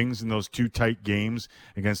couple things in those 2 tight games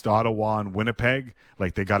against Ottawa and Winnipeg.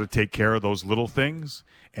 Like, they got to take care of those little things.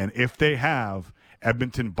 And if they have,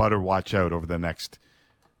 Edmonton better watch out over the next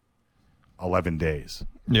 11 days.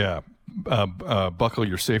 Yeah. Buckle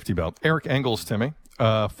your safety belt. Eric Engels, Timmy,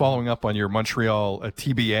 following up on your Montreal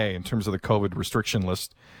TBA in terms of the COVID restriction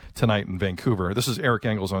list tonight in Vancouver. This is Eric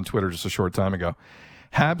Engels on Twitter just a short time ago.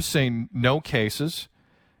 Habs saying no cases.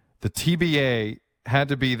 The TBA had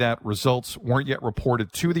to be that results weren't yet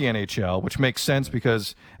reported to the NHL, which makes sense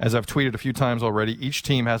because, as I've tweeted a few times already, each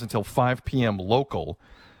team has until 5 p.m. local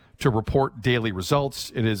to report daily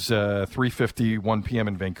results. It is 3:50, 1 p.m.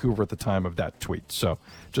 in Vancouver at the time of that tweet. So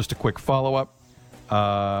just a quick follow-up.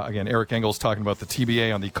 Again, Eric Engels talking about the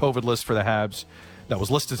TBA on the COVID list for the Habs that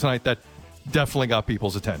was listed tonight. That definitely got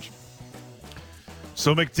people's attention.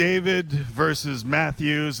 So McDavid versus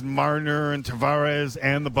Matthews, and Marner and Tavares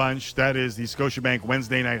and the bunch. That is the Scotiabank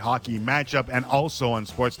Wednesday night hockey matchup, and also on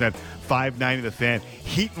Sportsnet 590 The Fan.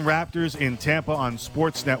 Heat and Raptors in Tampa on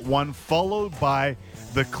Sportsnet 1, followed by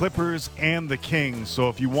the Clippers and the Kings. So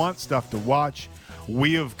if you want stuff to watch,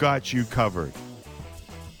 we have got you covered.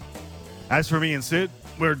 As for me and Sid,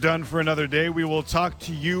 we're done for another day. We will talk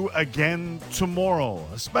to you again tomorrow.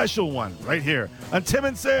 A special one right here on Tim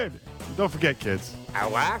and Sid. Don't forget, kids.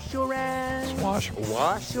 Wash your hands. Wash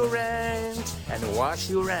your hands. And wash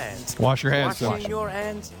your hands. Wash your hands. Washing your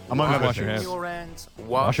hands. Among other things. Your hands.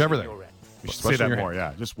 Wash everything. We should say that more,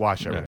 yeah. Just wash everything.